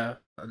higher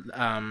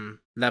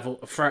level,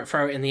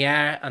 throw it in the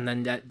air, and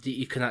then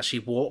you can actually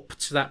warp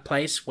to that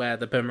place where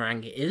the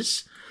boomerang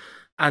is.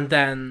 And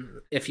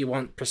then if you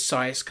want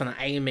precise kind of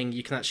aiming,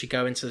 you can actually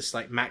go into this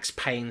like Max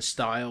Payne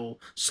style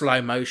slow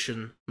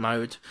motion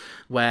mode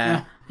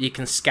where you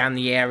can scan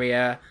the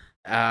area,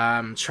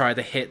 try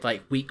to hit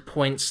like weak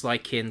points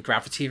like in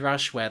Gravity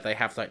Rush, where they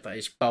have like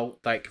those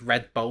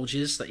red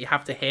bulges that you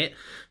have to hit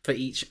for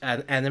each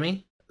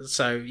enemy.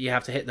 So you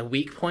have to hit the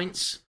weak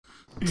points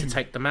to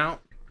take them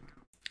out.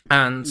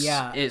 And you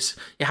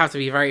have to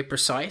be very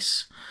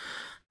precise.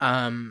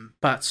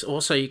 But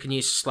also you can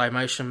use slow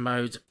motion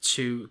mode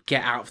to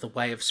get out of the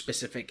way of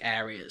specific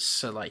areas.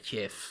 So like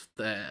if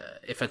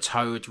a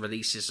toad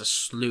releases a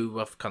slew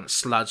of kind of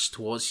sludge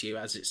towards you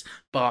as it's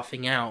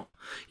barfing out,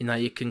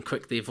 you can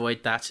quickly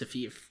avoid that if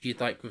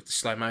you'd like with the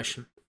slow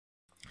motion.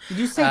 Did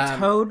you say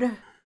toad?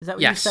 Is that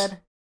what you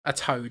said? A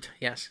toad,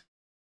 yes.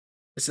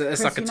 It's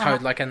Chris, like a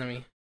toad-like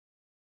enemy.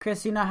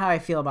 Chris, you know how I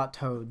feel about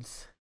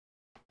toads.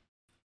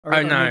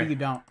 Or no. Maybe you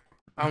don't.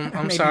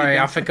 I'm sorry,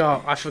 I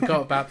forgot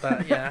about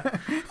that, yeah.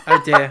 Oh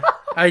dear.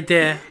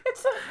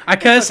 I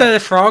could have said a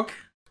frog.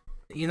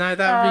 That would be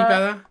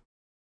better.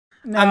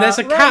 No, and there's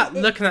a cat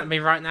looking at me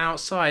right now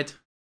outside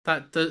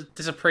that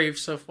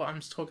disapproves of what I'm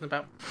talking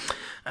about.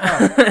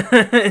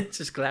 It's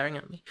just glaring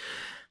at me.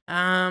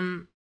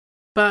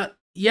 But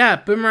yeah,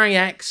 Boomerang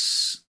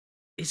X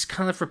is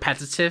kind of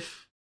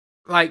repetitive.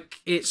 Like,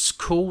 it's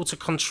cool to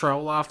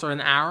control after an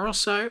hour or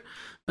so,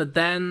 but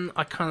then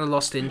I kind of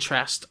lost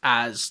interest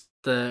as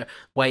the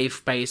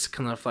wave-based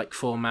kind of like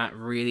format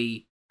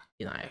really,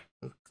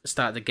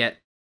 started to get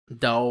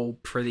dull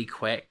pretty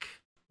quick.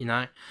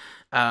 The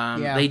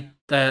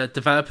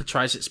developer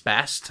tries its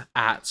best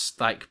at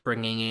like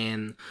bringing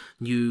in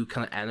new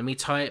kind of enemy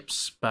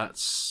types, but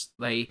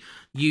they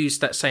use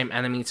that same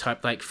enemy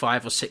type like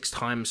 5 or 6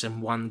 times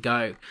in one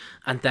go,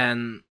 and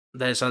then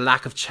there's a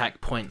lack of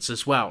checkpoints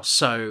as well.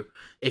 So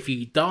if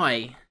you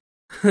die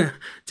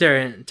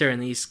during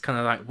these kind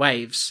of like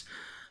waves,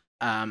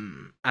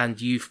 and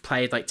you've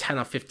played like 10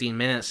 or 15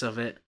 minutes of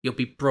it, you'll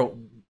be brought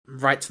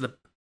right to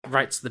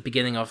the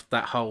beginning of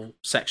that whole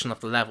section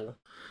of the level.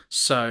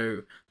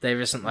 So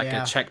there isn't like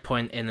a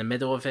checkpoint in the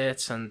middle of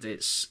it, and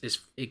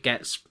it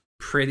gets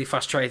pretty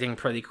frustrating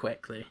pretty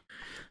quickly.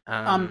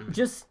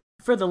 Just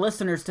for the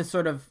listeners to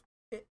sort of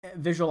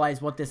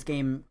visualize what this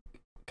game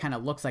kind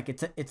of looks like,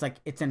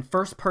 it's in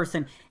first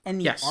person,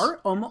 and the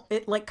art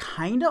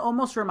kind of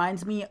almost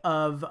reminds me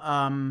of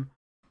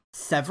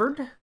Severed.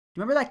 Do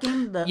you remember that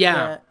game?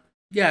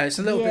 It's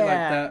a little bit like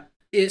that.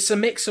 It's a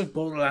mix of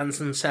Borderlands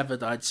and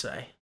Severed, I'd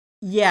say.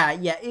 Yeah,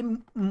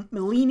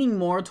 leaning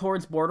more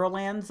towards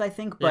Borderlands, I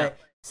think, but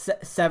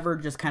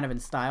Severed just kind of in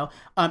style.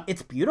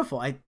 It's beautiful.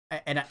 I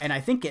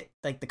think it,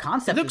 like, the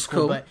concept looks is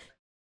cool, but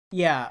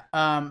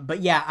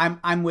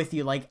I'm with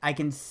you. Like, I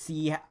can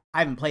see. I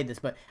haven't played this,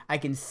 but I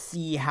can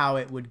see how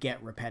it would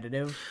get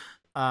repetitive.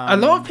 A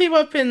lot of people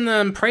have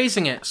been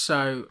praising it,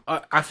 so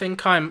I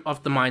think I'm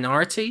of the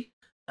minority.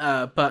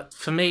 But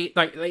for me,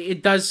 like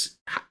it does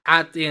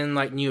add in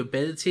like new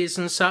abilities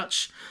and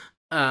such,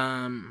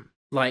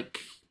 like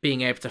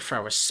being able to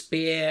throw a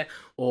spear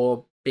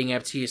or being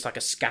able to use like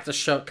a scatter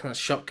shot kind of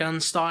shotgun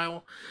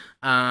style.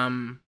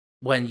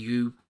 When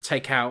you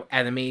take out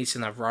enemies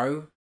in a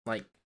row,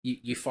 like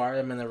you fire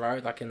them in a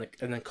row, like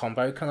in a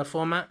combo kind of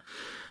format.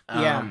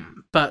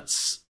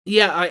 But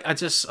yeah, I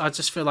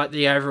just feel like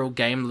the overall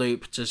game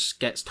loop just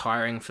gets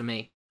tiring for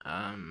me.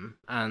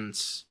 And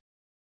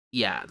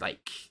yeah,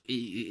 like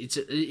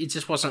it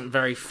just wasn't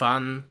very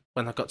fun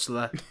when I got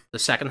to the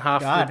second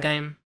half of the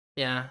game.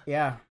 Yeah.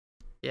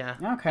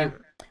 Okay.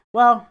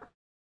 Well,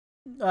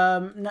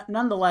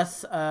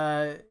 nonetheless,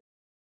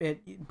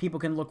 people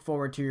can look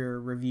forward to your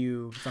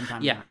review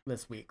sometime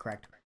this week.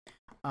 Correct.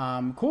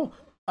 Cool.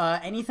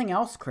 Anything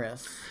else,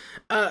 Chris?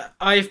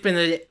 I've been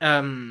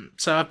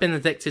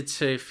addicted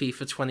to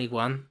FIFA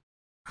 21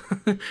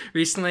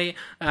 recently.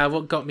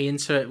 What got me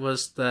into it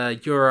was the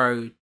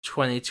Euro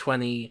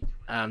 2020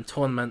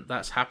 tournament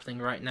that's happening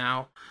right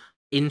now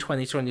in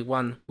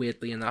 2021.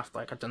 Weirdly enough,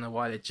 like I don't know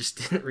why they just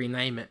didn't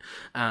rename it.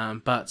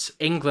 But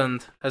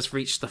England has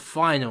reached the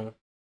final,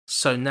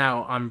 so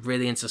now I'm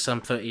really into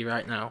some footy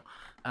right now.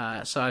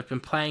 So I've been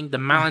playing the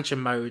manager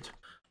mode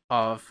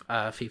of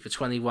FIFA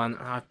 21,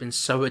 and I've been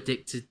so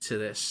addicted to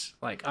this.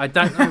 Like, I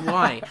don't know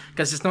why,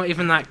 because it's not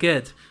even that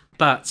good,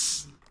 but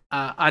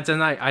I don't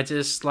know, I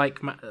just like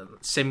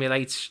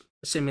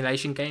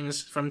simulation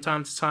games from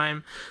time to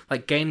time.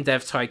 Like Game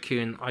Dev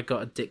Tycoon, I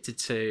got addicted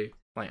to.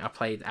 Like, I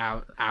played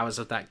hours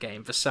of that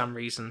game for some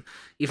reason,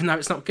 even though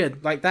it's not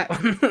good like that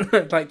one,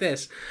 like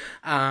this.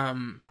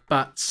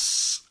 But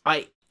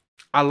I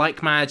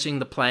like managing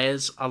the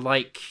players. I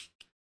like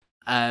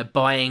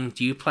buying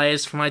new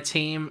players for my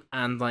team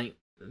and like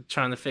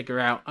trying to figure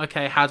out,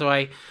 okay, how do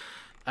I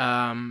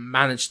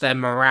manage their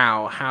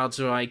morale? How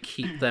do I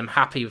keep them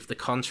happy with the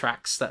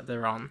contracts that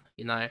they're on?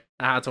 You know,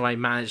 how do I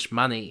manage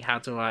money? How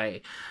do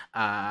I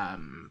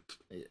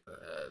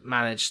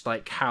manage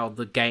like how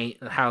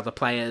the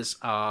players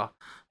are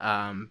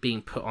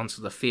being put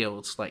onto the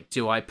field? Like,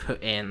 do I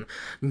put in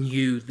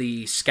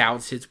newly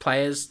scouted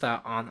players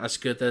that aren't as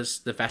good as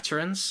the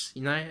veterans?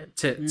 You know,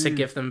 to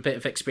give them a bit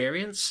of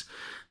experience.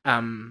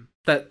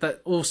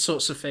 That all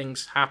sorts of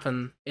things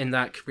happen in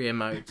that career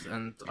mode,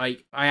 and I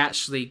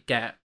actually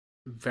get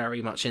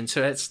very much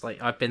into it.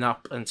 Like, I've been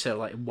up until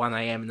like 1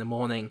 a.m. in the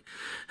morning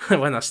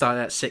when I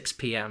started at 6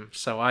 p.m.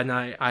 So I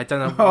don't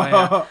know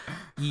why.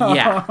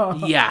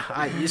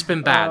 It's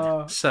been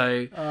bad.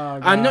 So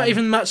I'm not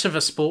even much of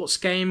a sports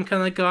game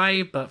kind of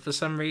guy, but for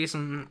some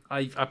reason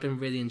I've been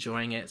really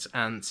enjoying it,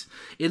 and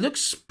it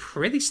looks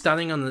pretty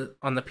stunning on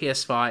the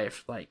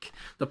PS5. Like,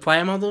 the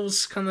player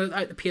models kind of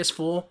like the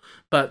PS4,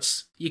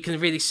 but you can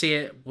really see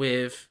it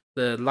with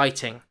the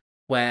lighting,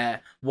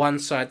 where one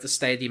side of the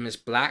stadium is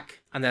black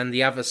and then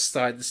the other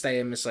side of the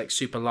stadium is like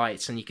super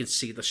light, and you can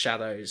see the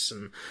shadows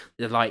and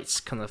the lights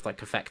kind of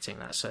like affecting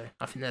that. So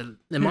I think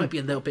there might be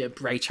a little bit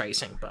of ray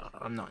tracing, but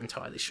I'm not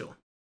entirely sure.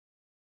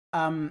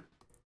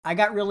 I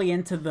got really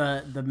into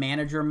the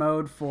manager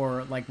mode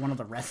for like one of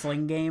the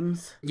wrestling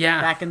games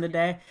back in the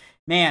day.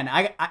 Man,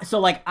 I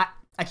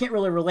can't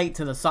really relate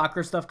to the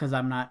soccer stuff because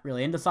I'm not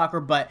really into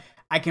soccer, but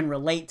I can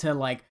relate to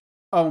like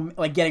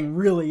getting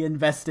really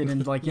invested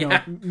in like, you know,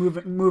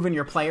 moving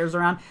your players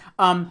around.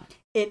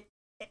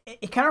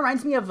 It kind of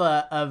reminds me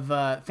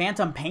of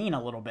Phantom Pain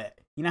a little bit.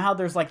 You know how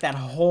there's like that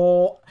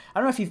whole, I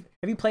don't know if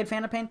have you played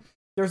Phantom Pain?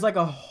 There's like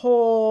a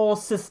whole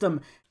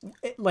system,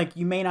 like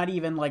you may not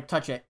even like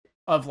touch it,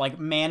 of like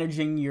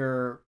managing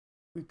your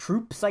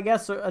troops, I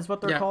guess is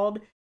what they're called.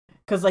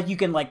 Cause like you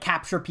can like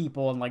capture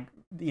people and like,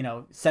 you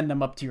know, send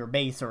them up to your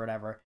base or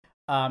whatever.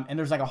 And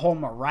there's like a whole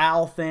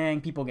morale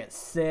thing. People get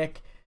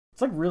sick.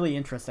 It's like really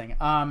interesting.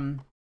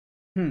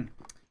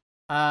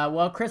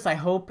 Well, Chris, I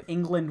hope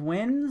England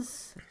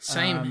wins.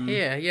 Same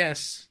here.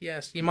 Yes.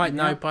 You might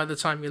know by the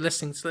time you're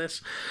listening to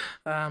this.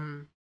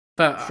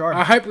 But sure.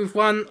 I hope we've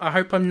won. I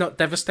hope I'm not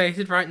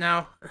devastated right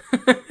now.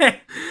 But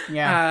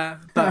yeah,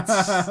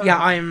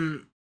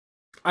 I'm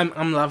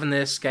loving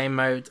this game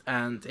mode,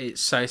 and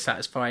it's so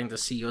satisfying to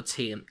see your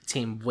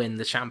team win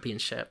the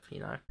championship. You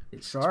know,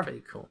 it's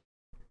pretty cool.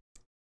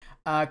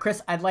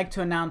 Chris, I'd like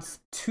to announce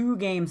 2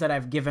 games that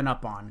I've given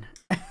up on.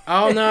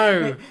 Oh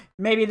no!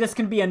 Maybe this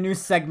can be a new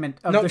segment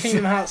of the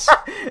Kingdom Hearts.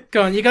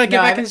 Go on, you gotta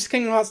get back into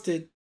Kingdom Hearts,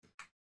 dude.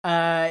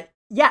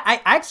 Yeah,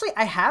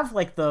 I have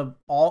like the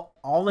all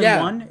in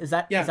one. Is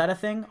that a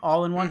thing?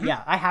 All in one? Mm-hmm.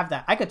 Yeah, I have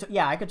that. I could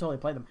totally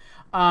play them.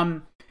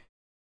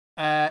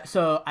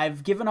 So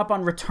I've given up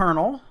on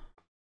Returnal.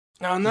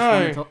 Oh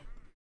no!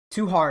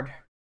 Too hard.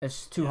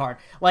 It's too hard.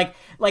 Like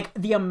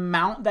the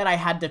amount that I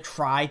had to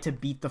try to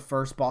beat the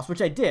first boss,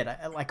 which I did.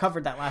 I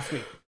covered that last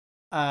week.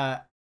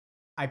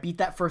 I beat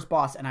that first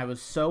boss and I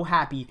was so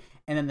happy.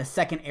 And then the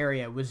second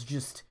area was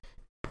just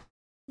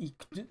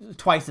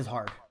twice as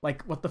hard.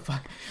 Like, what the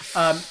fuck?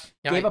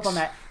 Gave up on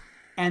that.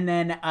 And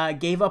then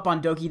gave up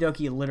on Doki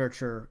Doki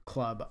Literature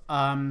Club.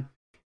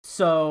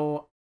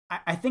 So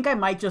I think I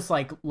might just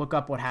like look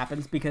up what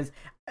happens, because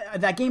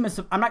that game is,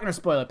 I'm not going to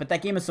spoil it, but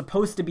that game is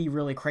supposed to be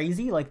really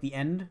crazy, like the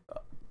end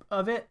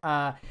of it.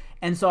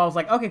 And so I was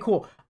like, okay,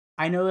 cool.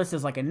 I know this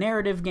is like a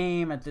narrative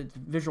game, it's a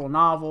visual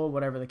novel,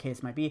 whatever the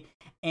case might be.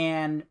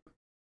 And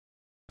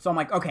so I'm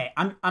like, okay,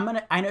 I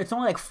know it's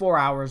only like 4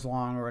 hours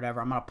long or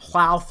whatever. I'm going to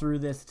plow through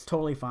this. It's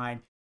totally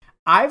fine.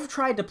 I've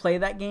tried to play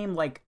that game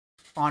like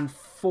on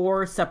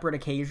 4 separate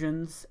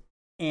occasions,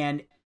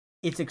 and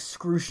it's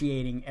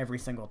excruciating every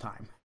single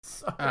time.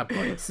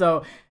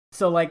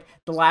 So like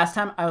the last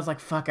time I was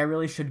like, fuck, I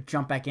really should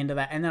jump back into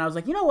that. And then I was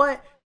like, you know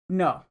what?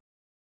 No,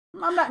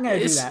 I'm not going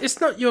to do that. It's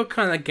not your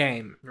kind of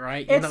game,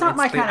 right? It's not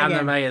my kind of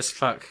game. Anime as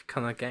fuck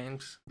kind of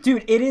games.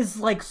 Dude, it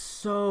is like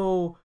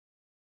so,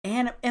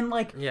 and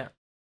like, yeah.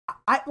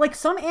 I like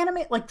some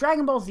anime, like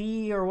Dragon Ball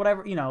Z or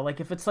whatever, you know,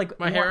 like if it's like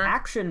more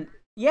action.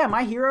 Yeah,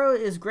 My Hero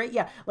is great.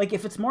 Yeah, like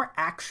if it's more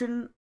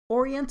action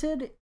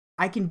oriented,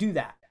 I can do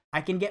that. I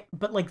can get,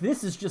 but like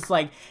this is just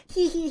like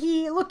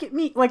he look at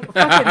me, like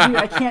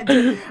fucking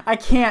dude, I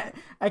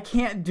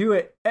can't do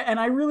it. And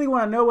I really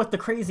want to know what the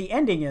crazy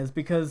ending is,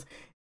 because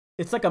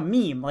it's like a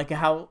meme, like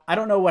how I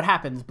don't know what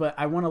happens, but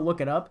I want to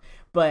look it up.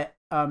 But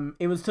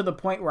it was to the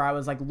point where I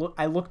was like,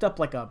 I looked up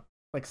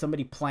like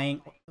somebody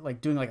playing,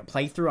 like doing like a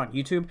playthrough on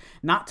YouTube,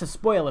 not to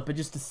spoil it, but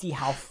just to see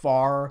how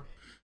far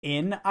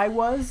in I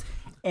was.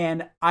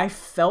 And I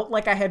felt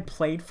like I had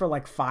played for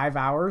like 5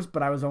 hours,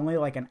 but I was only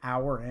like an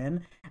hour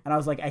in, and I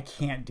was like, I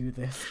can't do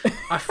this.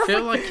 I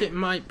feel like it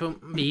might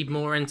be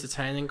more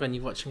entertaining when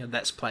you're watching a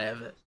let's play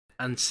of it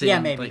and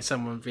seeing like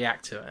someone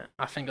react to it.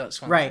 I think that's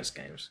one of those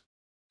games.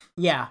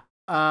 Yeah.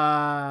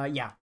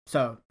 Yeah.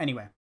 So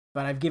anyway,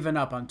 but I've given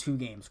up on 2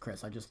 games,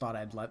 Chris. I just thought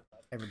I'd let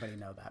everybody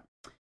know that.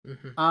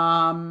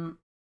 Mm-hmm.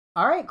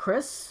 All right,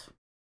 Chris.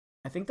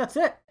 I think that's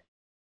it.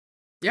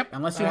 Yep.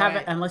 Unless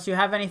you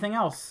have anything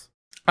else.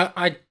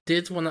 I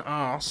did want to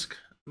ask,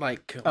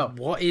 Like, Oh.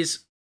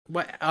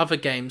 what other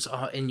games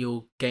are in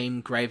your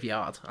game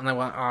graveyard? And I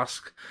want to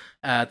ask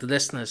the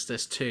listeners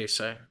this too,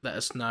 so let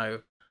us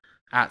know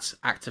at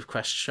Active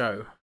Quest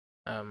Show.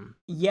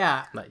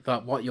 Yeah. Like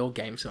what your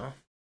games are.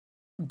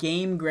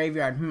 Game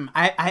graveyard.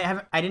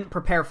 I didn't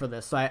prepare for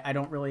this, so I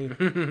don't really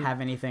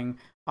have anything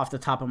off the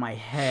top of my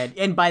head.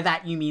 And by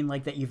that you mean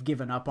like that you've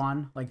given up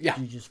on, like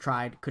you just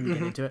tried, couldn't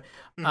get into it.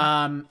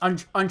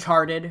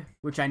 Uncharted,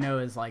 which I know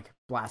is like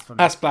blasphemous.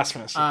 That's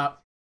blasphemous.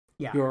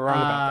 Yeah, you were wrong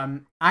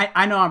about that.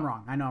 I know I'm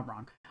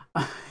wrong.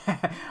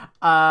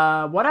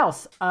 What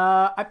else?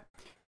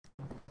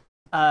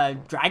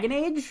 Dragon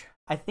Age.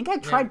 I think I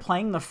tried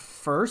playing the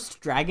first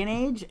Dragon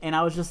Age, and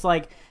I was just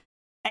like,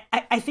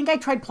 I think I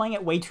tried playing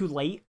it way too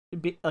late.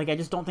 Like, I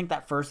just don't think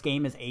that first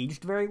game is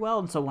aged very well.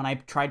 And so when I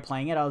tried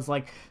playing it, I was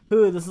like,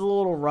 ooh, this is a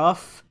little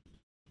rough.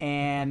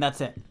 And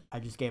that's it. I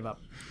just gave up.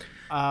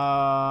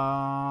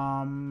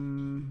 I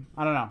don't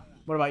know.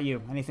 What about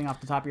you? Anything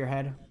off the top of your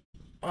head?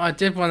 I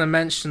did want to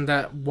mention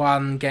that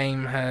one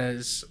game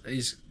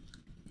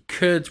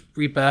could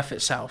rebirth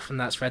itself, and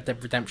that's Red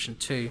Dead Redemption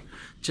 2,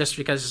 just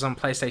because it's on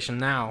PlayStation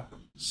Now.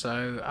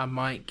 So I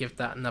might give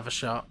that another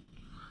shot.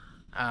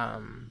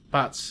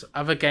 But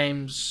other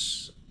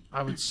games,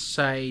 I would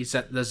say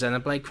the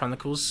Xenoblade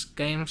Chronicles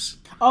games.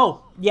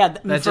 Oh, yeah,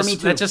 me too.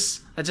 They're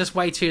just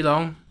way too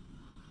long.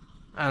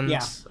 And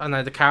I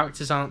know the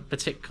characters aren't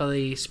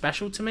particularly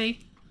special to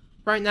me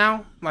right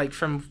now, like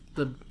from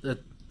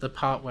the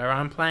part where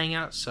I'm playing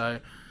at. So,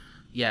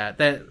 yeah,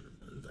 they're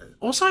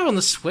also on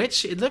the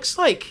Switch. It looks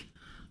like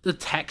the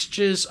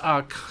textures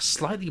are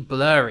slightly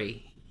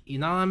blurry. You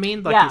know what I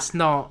mean? Like it's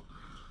not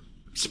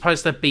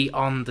supposed to be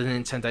on the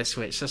Nintendo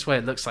Switch. That's what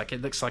it looks like.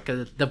 It looks like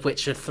a The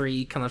Witcher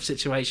 3 kind of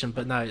situation,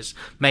 but no, it's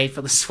made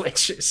for the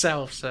Switch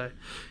itself. So,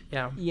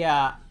 yeah.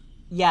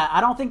 Yeah,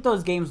 I don't think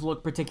those games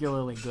look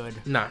particularly good.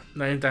 No,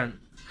 they don't.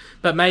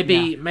 But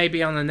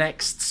maybe on the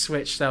next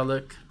Switch they'll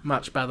look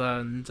much better,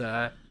 and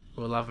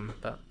we'll love them.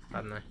 But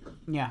I don't know.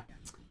 Yeah.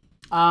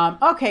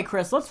 Okay,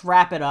 Chris, let's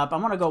wrap it up. I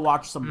want to go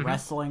watch some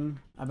wrestling.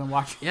 I've been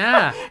watching.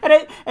 Yeah.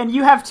 and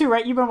you have too,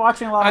 right? You've been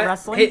watching a lot of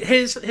wrestling.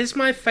 Here's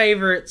my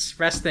favorite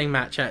wrestling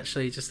match,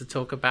 actually, just to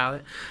talk about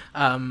it.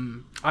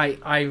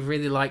 I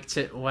really liked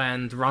it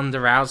when Ronda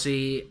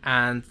Rousey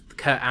and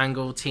Kurt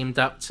Angle teamed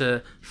up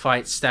to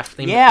fight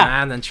Stephanie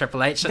McMahon and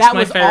Triple H. That's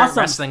my favorite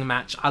wrestling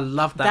match. I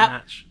love that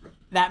match.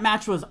 That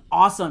match was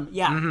awesome.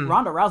 Yeah,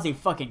 Ronda Rousey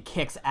fucking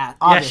kicks ass.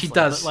 Yeah, she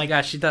does.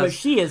 She does. But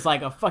she is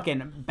like a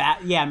fucking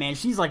Yeah, man,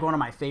 she's like one of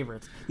my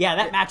favorites. Yeah,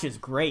 that match is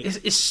great.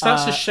 It's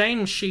such a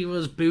shame she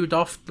was booed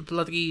off the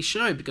bloody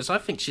show, because I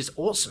think she's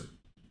awesome.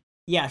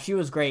 Yeah, she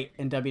was great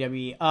in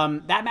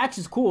WWE. That match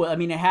is cool. I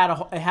mean, it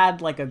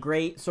had like a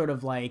great sort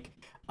of like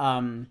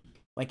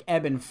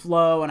ebb and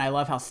flow, and I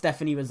love how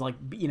Stephanie was like,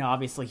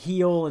 obviously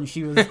heel, and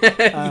she was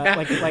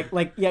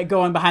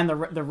going behind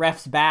the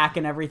ref's back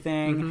and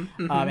everything.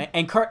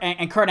 And Kurt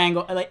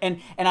Angle,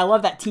 and I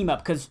love that team up,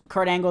 because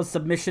Kurt Angle's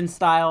submission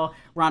style,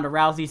 Ronda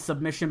Rousey's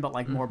submission, but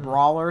like more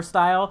brawler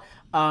style.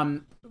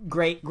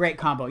 Great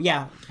combo.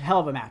 Yeah, hell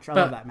of a match. I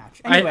love that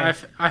match. Anyway,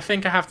 I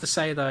think I have to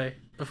say though,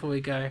 before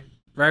we go,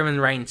 Roman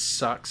Reigns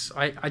sucks.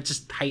 I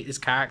just hate his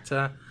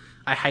character.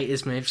 I hate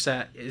his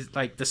moveset. It's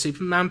like the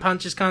Superman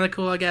punch is kind of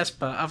cool, I guess,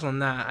 but other than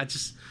that, I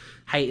just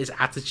hate his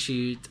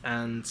attitude,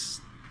 and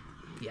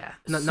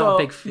not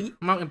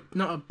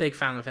a big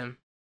fan of him.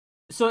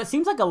 So it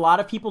seems like a lot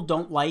of people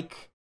don't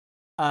like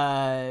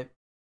Roman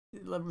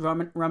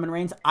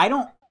Reigns.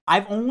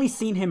 I've only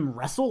seen him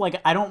wrestle. Like,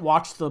 I don't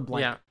watch the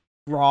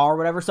Raw or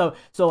whatever. So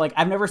like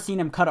I've never seen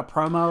him cut a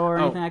promo or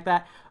anything like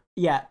that.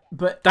 Yeah,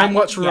 but don't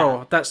watch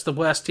Raw. That's the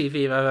worst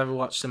TV I've ever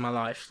watched in my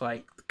life.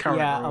 Like current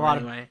Raw,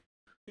 anyway.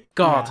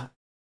 God.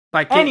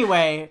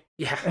 Anyway.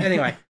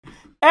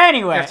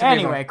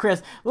 Anyway,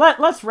 Chris,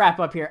 let's wrap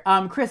up here.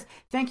 Chris,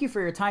 thank you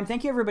for your time.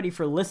 Thank you, everybody,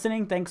 for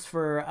listening. Thanks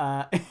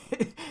for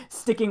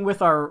sticking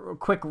with our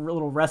quick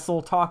little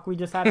wrestle talk we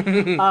just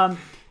had.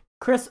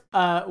 Chris,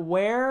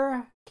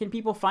 where can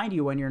people find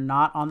you when you're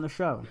not on the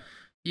show?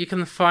 You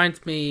can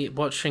find me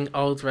watching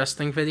old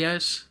wrestling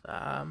videos,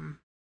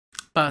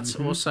 but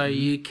also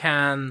you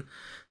can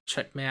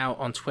check me out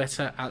on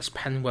Twitter at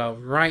Penwell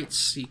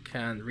Writes. You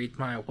can read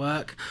my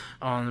work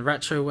on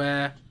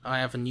Retroware. I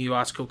have a new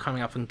article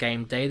coming up on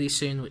Game Daily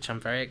soon, which I'm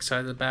very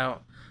excited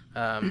about.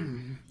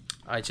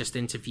 I just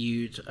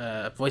interviewed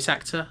a voice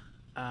actor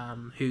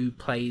who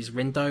plays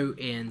Rindo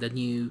in the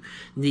new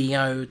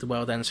Neo, The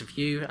World Ends With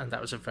You, and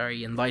that was a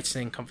very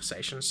enlightening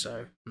conversation,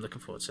 so I'm looking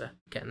forward to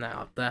getting that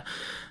up there.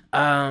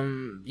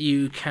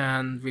 You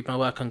can read my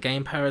work on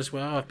GamePower as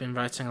well. I've been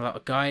writing a lot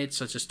of guides.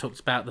 I just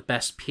talked about the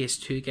best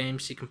PS2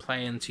 games you can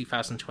play in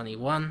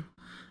 2021.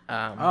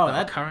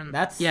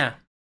 That's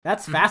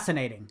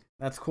fascinating.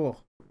 That's cool.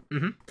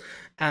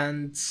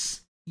 And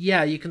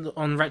yeah, you can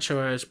on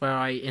Retroware, where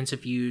I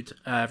interviewed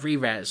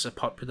Rerez, a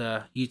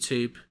popular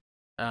YouTube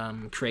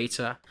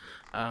creator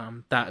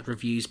that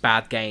reviews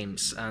bad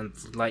games, and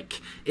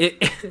like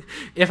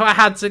if I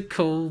had to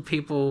call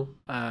people,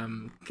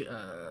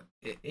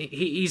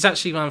 he's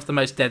actually one of the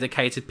most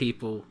dedicated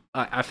people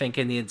I think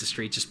in the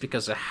industry, just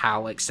because of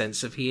how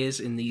extensive he is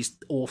in these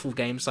awful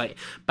games like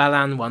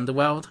Balan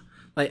Wonderworld.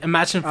 Like,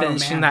 imagine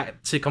finishing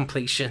that to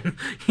completion.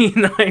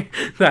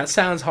 That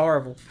sounds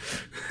horrible.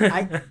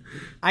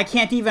 I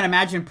can't even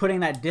imagine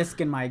putting that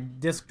disc in my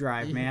disc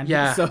drive, man.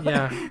 Yeah,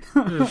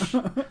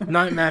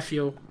 Nightmare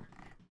fuel.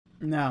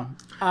 No.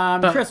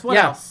 Chris, what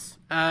else?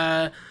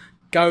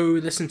 Go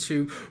listen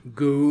to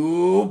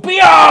Go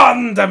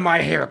Beyond, the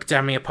My Hero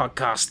Academia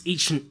podcast,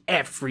 each and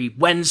every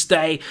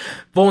Wednesday.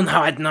 Vaughn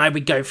Howard and I,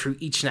 we go through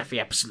each and every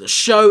episode of the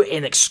show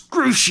in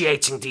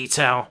excruciating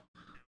detail.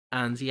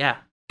 And yeah,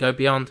 go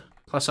beyond.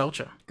 Plus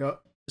Ultra.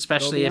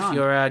 Especially if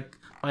you're a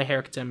My Hero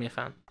Academia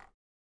fan.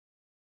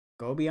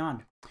 Go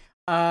beyond.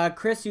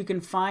 Chris, you can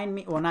find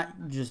me, well,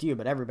 not just you,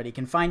 but everybody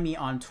can find me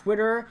on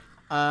Twitter.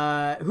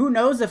 Who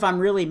knows if I'm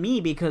really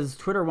me, because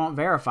Twitter won't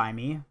verify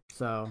me.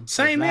 So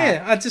same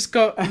here. I just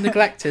got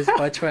neglected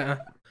by Twitter.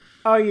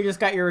 Oh, you just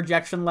got your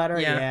rejection letter?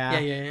 Yeah.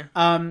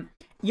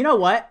 You know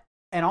what?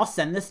 And I'll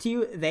send this to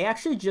you. They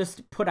actually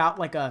just put out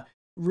like a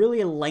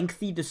really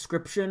lengthy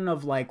description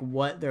of like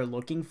what they're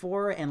looking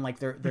for, and like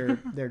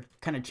they're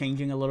kind of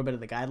changing a little bit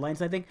of the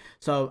guidelines, I think.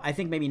 So I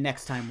think maybe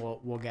next time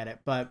we'll get it.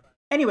 But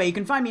anyway, you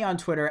can find me on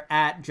Twitter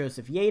at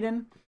Joseph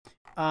Yaden.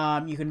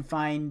 You can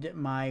find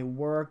my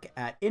work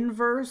at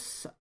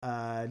Inverse,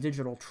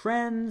 Digital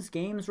Trends,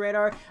 Games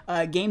Radar,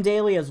 Game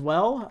Daily as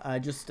well.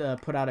 Just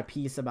put out a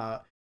piece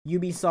about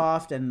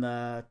Ubisoft and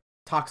the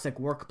toxic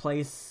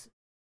workplace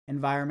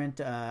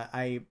environment.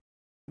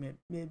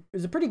 It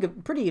was a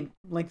pretty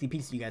lengthy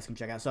piece you guys can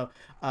check out. So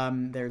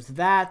there's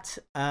that.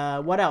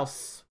 What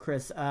else,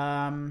 Chris?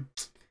 I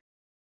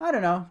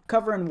don't know.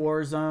 Covering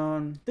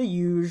Warzone, the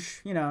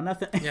huge,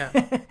 nothing. Yeah.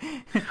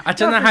 I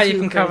don't know how you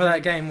can cover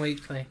that game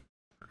weekly.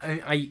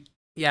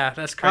 Yeah,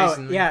 that's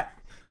crazy. Oh,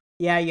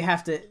 yeah. You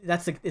have to.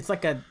 It's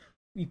like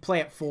you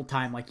play it full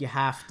time. Like you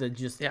have to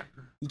just. Yeah.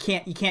 You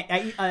can't.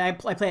 I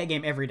play a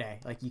game every day.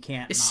 Like you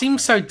can't. It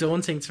seems so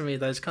daunting to me,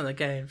 those kind of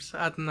games.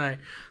 I don't know.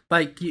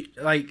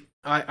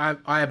 I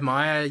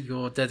admire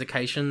your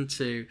dedication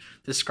to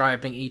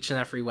describing each and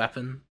every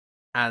weapon,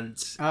 and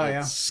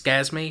it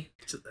scares me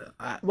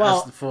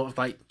as the thought of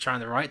like trying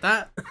to write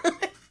that.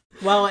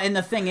 Well, and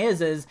the thing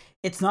is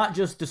it's not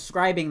just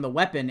describing the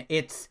weapon,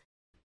 it's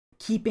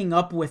keeping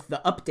up with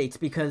the updates,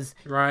 because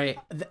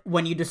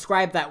when you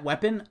describe that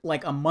weapon,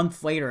 like a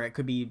month later, it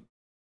could be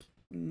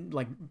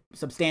like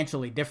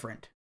substantially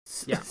different.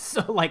 Yeah.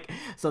 So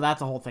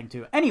that's a whole thing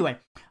too. Anyway,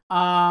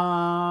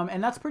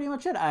 and that's pretty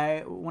much it.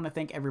 I want to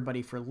thank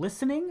everybody for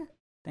listening.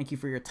 Thank you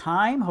for your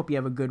time. Hope you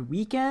have a good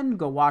weekend.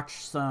 Go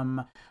watch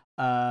some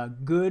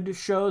good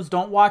shows.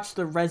 Don't watch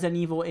the Resident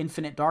Evil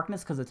Infinite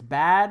Darkness because it's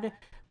bad,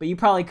 but you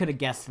probably could have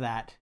guessed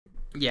that.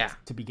 Yeah.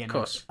 To begin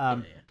with.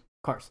 Of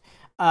course.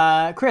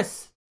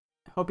 Chris,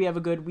 hope you have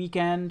a good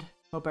weekend.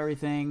 Hope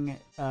everything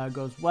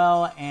goes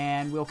well,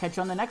 and we'll catch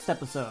you on the next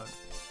episode.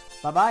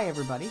 Bye-bye,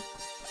 everybody.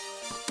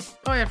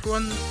 Bye,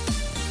 everyone.